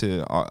applies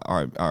to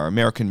our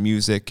American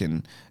music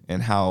and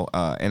how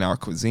and our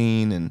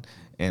cuisine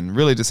and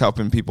really just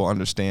helping people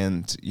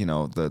understand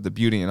the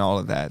beauty and all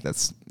of that.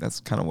 That's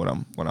kind of what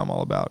I'm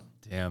all about.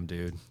 Damn,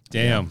 dude.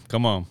 Damn,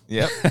 come on.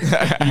 Yep.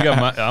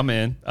 I'm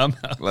in.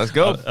 Let's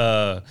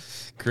go.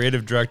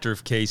 Creative director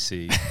of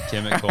KC,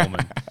 Kemet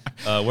Coleman.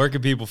 Where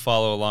can people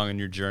follow along in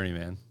your journey,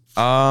 man?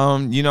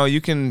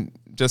 You can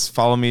just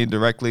follow me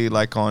directly,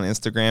 like on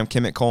Instagram,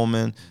 Kemet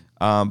Coleman.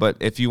 But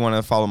if you want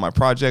to follow my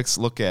projects,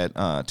 look at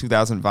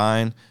 2000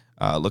 Vine,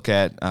 look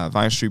at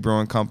Vine Street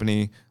Brewing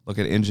Company, look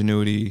at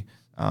Ingenuity,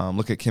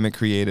 look at Kemet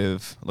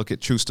Creative, look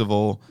at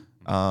Trustival.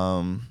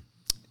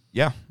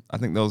 I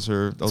think those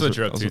are what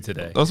you're up to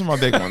today. Those are my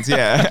big ones.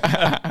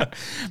 Yeah,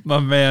 my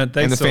man.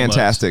 Thanks so much. And the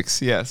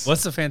Fantastics. Yes.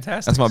 What's the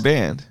Fantastics? That's my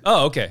band.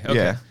 Oh, okay.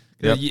 Yeah.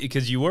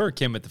 Because you were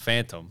Kim at the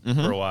Phantom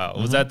for a while.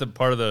 Was that the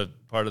part of the?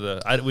 We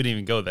didn't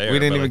even go there. We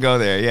didn't even go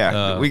there.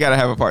 Yeah, we got to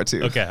have a part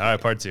 2. Okay, all right,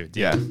 part 2.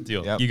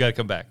 Deal. Yep. You got to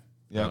come back.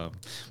 Yeah,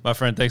 my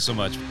friend. Thanks so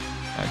much.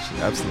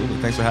 Actually, absolutely.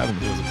 Thanks for having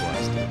me. It was a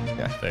blast. Dude.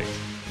 Yeah, thanks.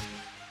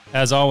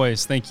 As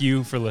always, thank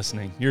you for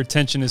listening. Your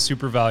attention is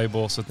super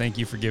valuable, so thank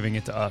you for giving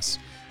it to us.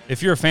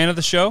 If you're a fan of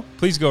the show,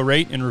 please go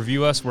rate and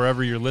review us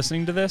wherever you're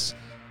listening to this.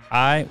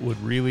 I would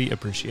really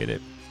appreciate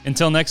it.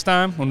 Until next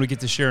time, when we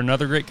get to share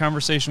another great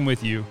conversation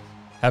with you,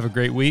 have a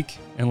great week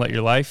and let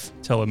your life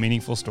tell a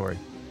meaningful story.